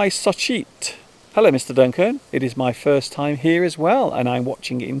Sochit. Hello, Mr Duncan. It is my first time here as well, and I'm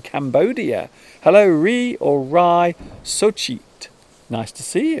watching in Cambodia. Hello, Ri or Rai Sochit. Nice to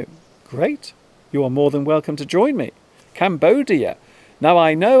see you. Great. You are more than welcome to join me. Cambodia. Now,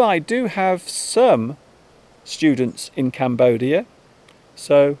 I know I do have some students in Cambodia,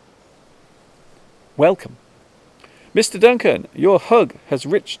 so welcome. Mr Duncan, your hug has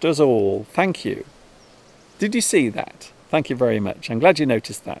reached us all. Thank you. Did you see that? Thank you very much. I'm glad you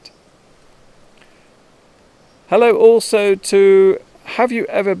noticed that. Hello also to, have you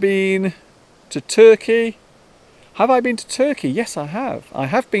ever been to Turkey? Have I been to Turkey? Yes, I have. I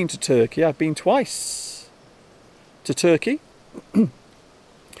have been to Turkey. I've been twice to Turkey.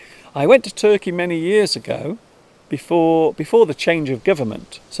 I went to Turkey many years ago, before the change of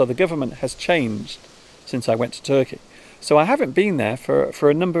government. So the government has changed since I went to Turkey. So I haven't been there for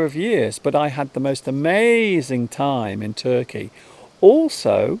a number of years, but I had the most amazing time in Turkey.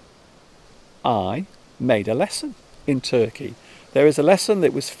 Also, I made a lesson in Turkey. There is a lesson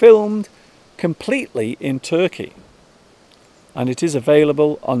that was filmed completely in Turkey, and it is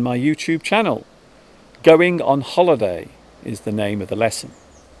available on my YouTube channel. Going on Holiday is the name of the lesson.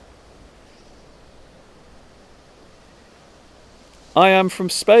 I am from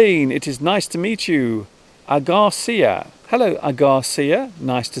Spain. It is nice to meet you. Agarcia. Hello, Agarcia.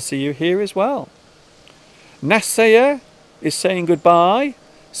 Nice to see you here as well. Nasir is saying goodbye.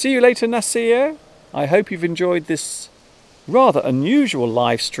 See you later, Nasir. I hope you've enjoyed this rather unusual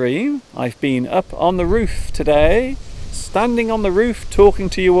live stream. I've been up on the roof today, standing on the roof talking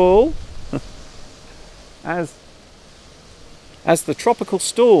to you all as the tropical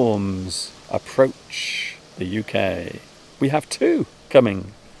storms approach the UK. We have 2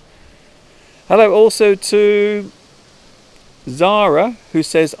 coming. Hello also to Zara, who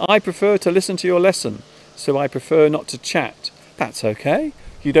says, I prefer to listen to your lesson, so I prefer not to chat. That's okay.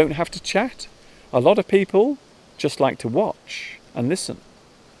 You don't have to chat. A lot of people just like to watch and listen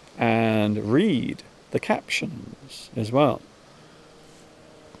and read the captions as well.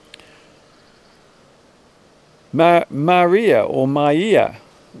 Maria or Maia.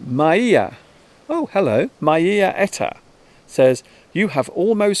 Oh, hello. Maia Etta says, you have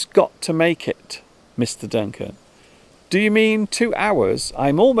almost got to make it, Mr Duncan. Do you mean 2 hours?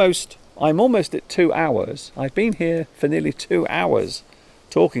 I'm almost I'm almost at 2 hours. I've been here for nearly 2 hours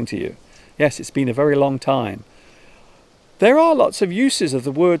talking to you. Yes, it's been a very long time. There are lots of uses of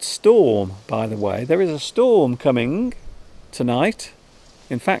the word storm, by the way. There is a storm coming tonight.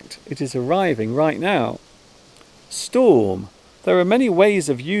 In fact, it is arriving right now. Storm. There are many ways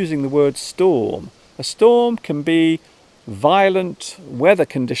of using the word storm. A storm can be violent weather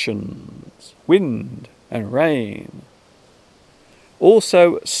conditions, wind and rain.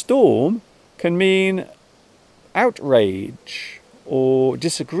 Also, storm can mean outrage or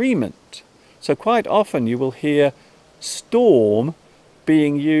disagreement. So quite often you will hear storm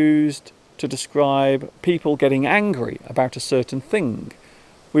being used to describe people getting angry about a certain thing.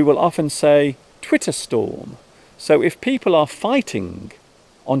 We will often say Twitter storm. So if people are fighting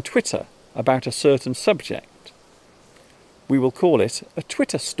on Twitter about a certain subject, we will call it a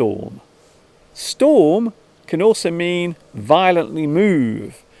Twitter storm. Storm can also mean violently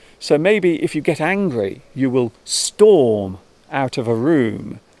move. So maybe if you get angry, you will storm out of a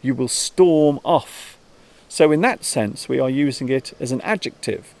room. You will storm off. So in that sense, we are using it as an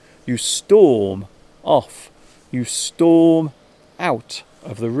adjective. You storm off. You storm out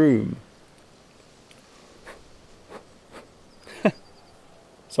of the room.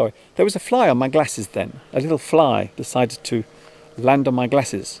 Sorry, there was a fly on my glasses then. A little fly decided to land on my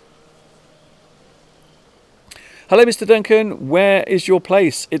glasses. Hello, Mr Duncan. Where is your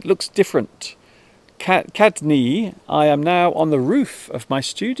place? It looks different. Cadney, I am now on the roof of my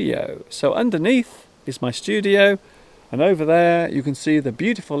studio. So underneath is my studio, and over there you can see the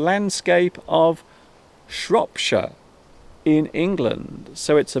beautiful landscape of Shropshire in England.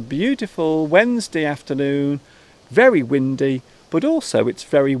 So it's a beautiful Wednesday afternoon, very windy, but also it's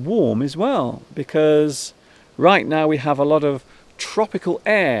very warm as well, because right now we have a lot of tropical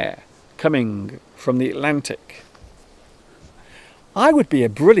air coming from the Atlantic. I would be a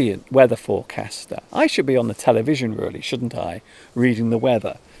brilliant weather forecaster. I should be on the television really, shouldn't I, reading the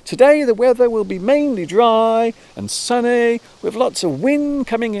weather. Today the weather will be mainly dry and sunny, with lots of wind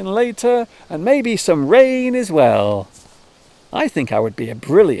coming in later, and maybe some rain as well. I think I would be a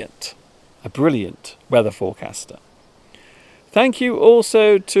brilliant weather forecaster. Thank you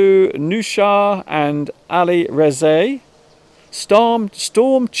also to Nushar and Ali Reze. Storm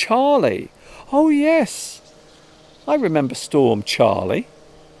Charlie. Oh yes, I remember Storm Charlie.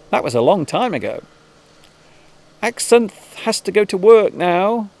 That was a long time ago. Accent has to go to work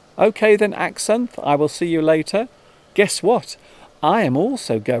now. Okay then, Accent, I will see you later. Guess what? I am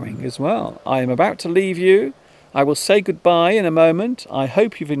also going as well. I am about to leave you. I will say goodbye in a moment. I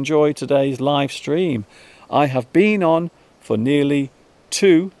hope you've enjoyed today's live stream. I have been on for nearly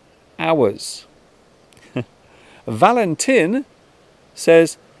 2 hours. Valentin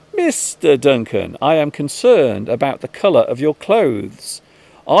says, Mr Duncan, I am concerned about the colour of your clothes.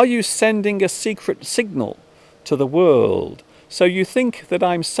 Are you sending a secret signal to the world? So you think that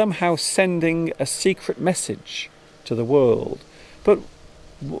I'm somehow sending a secret message to the world. But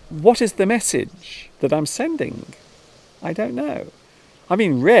what is the message that I'm sending? I don't know. I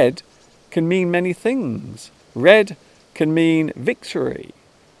mean, red can mean many things. Red can mean victory.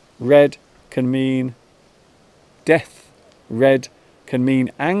 Red can mean death. Red can mean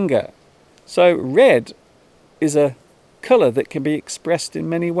anger. So red is a colour that can be expressed in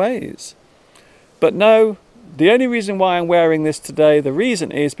many ways. But no, the only reason why I'm wearing this today, the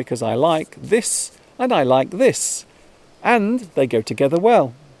reason is because I like this and I like this. And they go together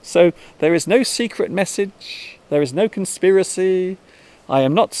well. So there is no secret message. There is no conspiracy. I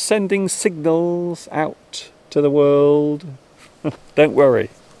am not sending signals out to the world. Don't worry.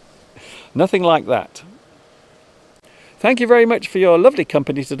 Nothing like that. Thank you very much for your lovely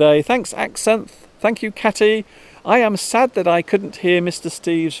company today. Thanks, Accent. Thank you, Catty. I am sad that I couldn't hear Mr.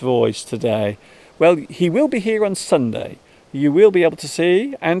 Steve's voice today. Well, he will be here on Sunday. You will be able to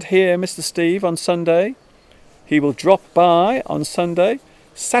see and hear Mr. Steve on Sunday. He will drop by on Sunday.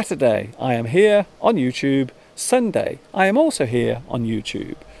 Saturday, I am here on YouTube. Sunday, I am also here on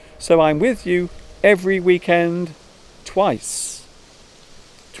YouTube. So I'm with you every weekend, twice.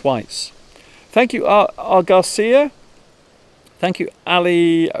 Thank you, Garcia. Thank you,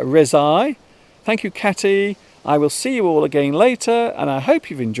 Ali Rezai. Thank you, Catty. I will see you all again later, and I hope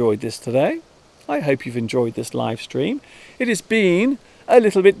you've enjoyed this today. I hope you've enjoyed this live stream. It has been a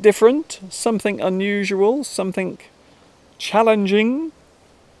little bit different, something unusual, something challenging.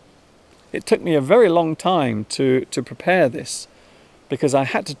 It took me a very long time to prepare this, because I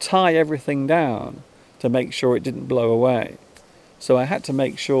had to tie everything down to make sure it didn't blow away. So I had to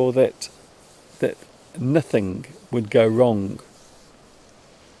make sure that nothing would go wrong.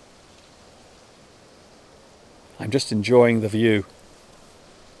 I'm just enjoying the view.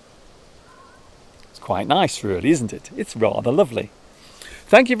 quite nice really, isn't it? It's rather lovely.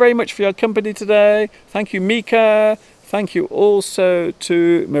 Thank you very much for your company today. Thank you, Mika. Thank you also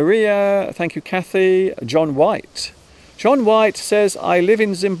to Maria. Thank you, Kathy. John White. John White says, I live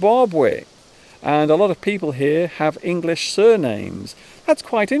in Zimbabwe and a lot of people here have English surnames. That's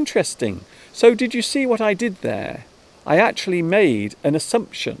quite interesting. So did you see what I did there? I actually made an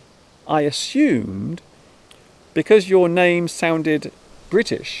assumption. I assumed, because your name sounded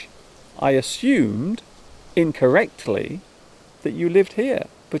British, I assumed incorrectly that you lived here,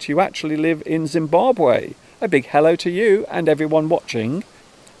 but you actually live in Zimbabwe. A big hello to you and everyone watching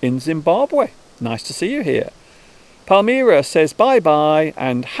in Zimbabwe. Nice to see you here. Palmyra says bye-bye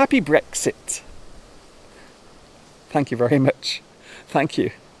and happy Brexit. Thank you very much. Thank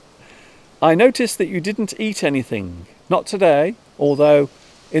you. I noticed that you didn't eat anything. Not today, although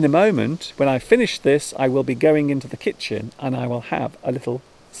in a moment, when I finish this, I will be going into the kitchen and I will have a little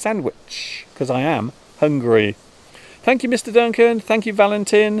sandwich, because I am hungry. Thank you, Mr Duncan. Thank you,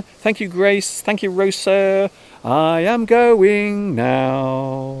 Valentin. Thank you, Grace. Thank you, Rosa. I am going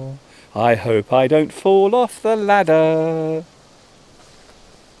now. I hope I don't fall off the ladder.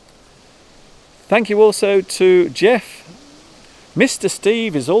 Thank you also to Jeff. Mr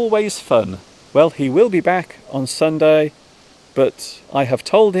Steve is always fun. Well, he will be back on Sunday, but I have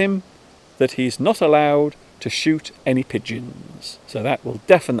told him that he's not allowed to shoot any pigeons. So that will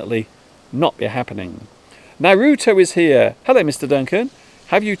definitely not be happening. Naruto is here. Hello, Mr Duncan.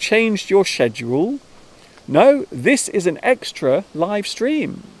 Have you changed your schedule? No, this is an extra live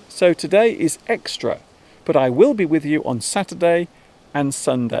stream. So today is extra. But I will be with you on Saturday and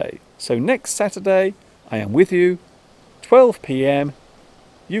Sunday. So next Saturday, I am with you, 12 p.m.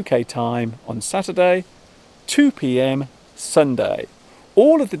 UK time on Saturday, 2 p.m. Sunday.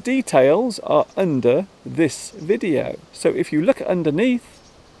 All of the details are under this video. So if you look underneath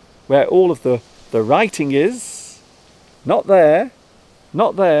where all of the writing is, not there,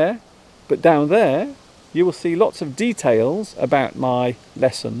 but down there, you will see lots of details about my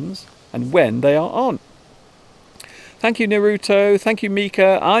lessons and when they are on. Thank you, Naruto. Thank you,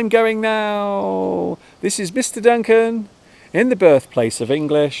 Mika. I'm going now. This is Mr Duncan in the birthplace of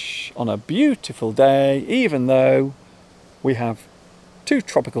English on a beautiful day, even though we have 2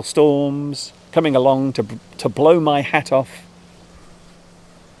 tropical storms coming along to blow my hat off.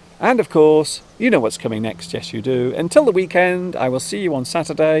 And of course, you know what's coming next. Yes, you do. Until the weekend, I will see you on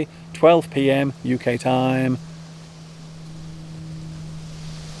Saturday, 12 p.m. UK time.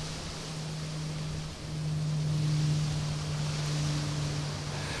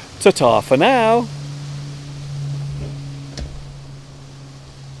 Ta-ta for now.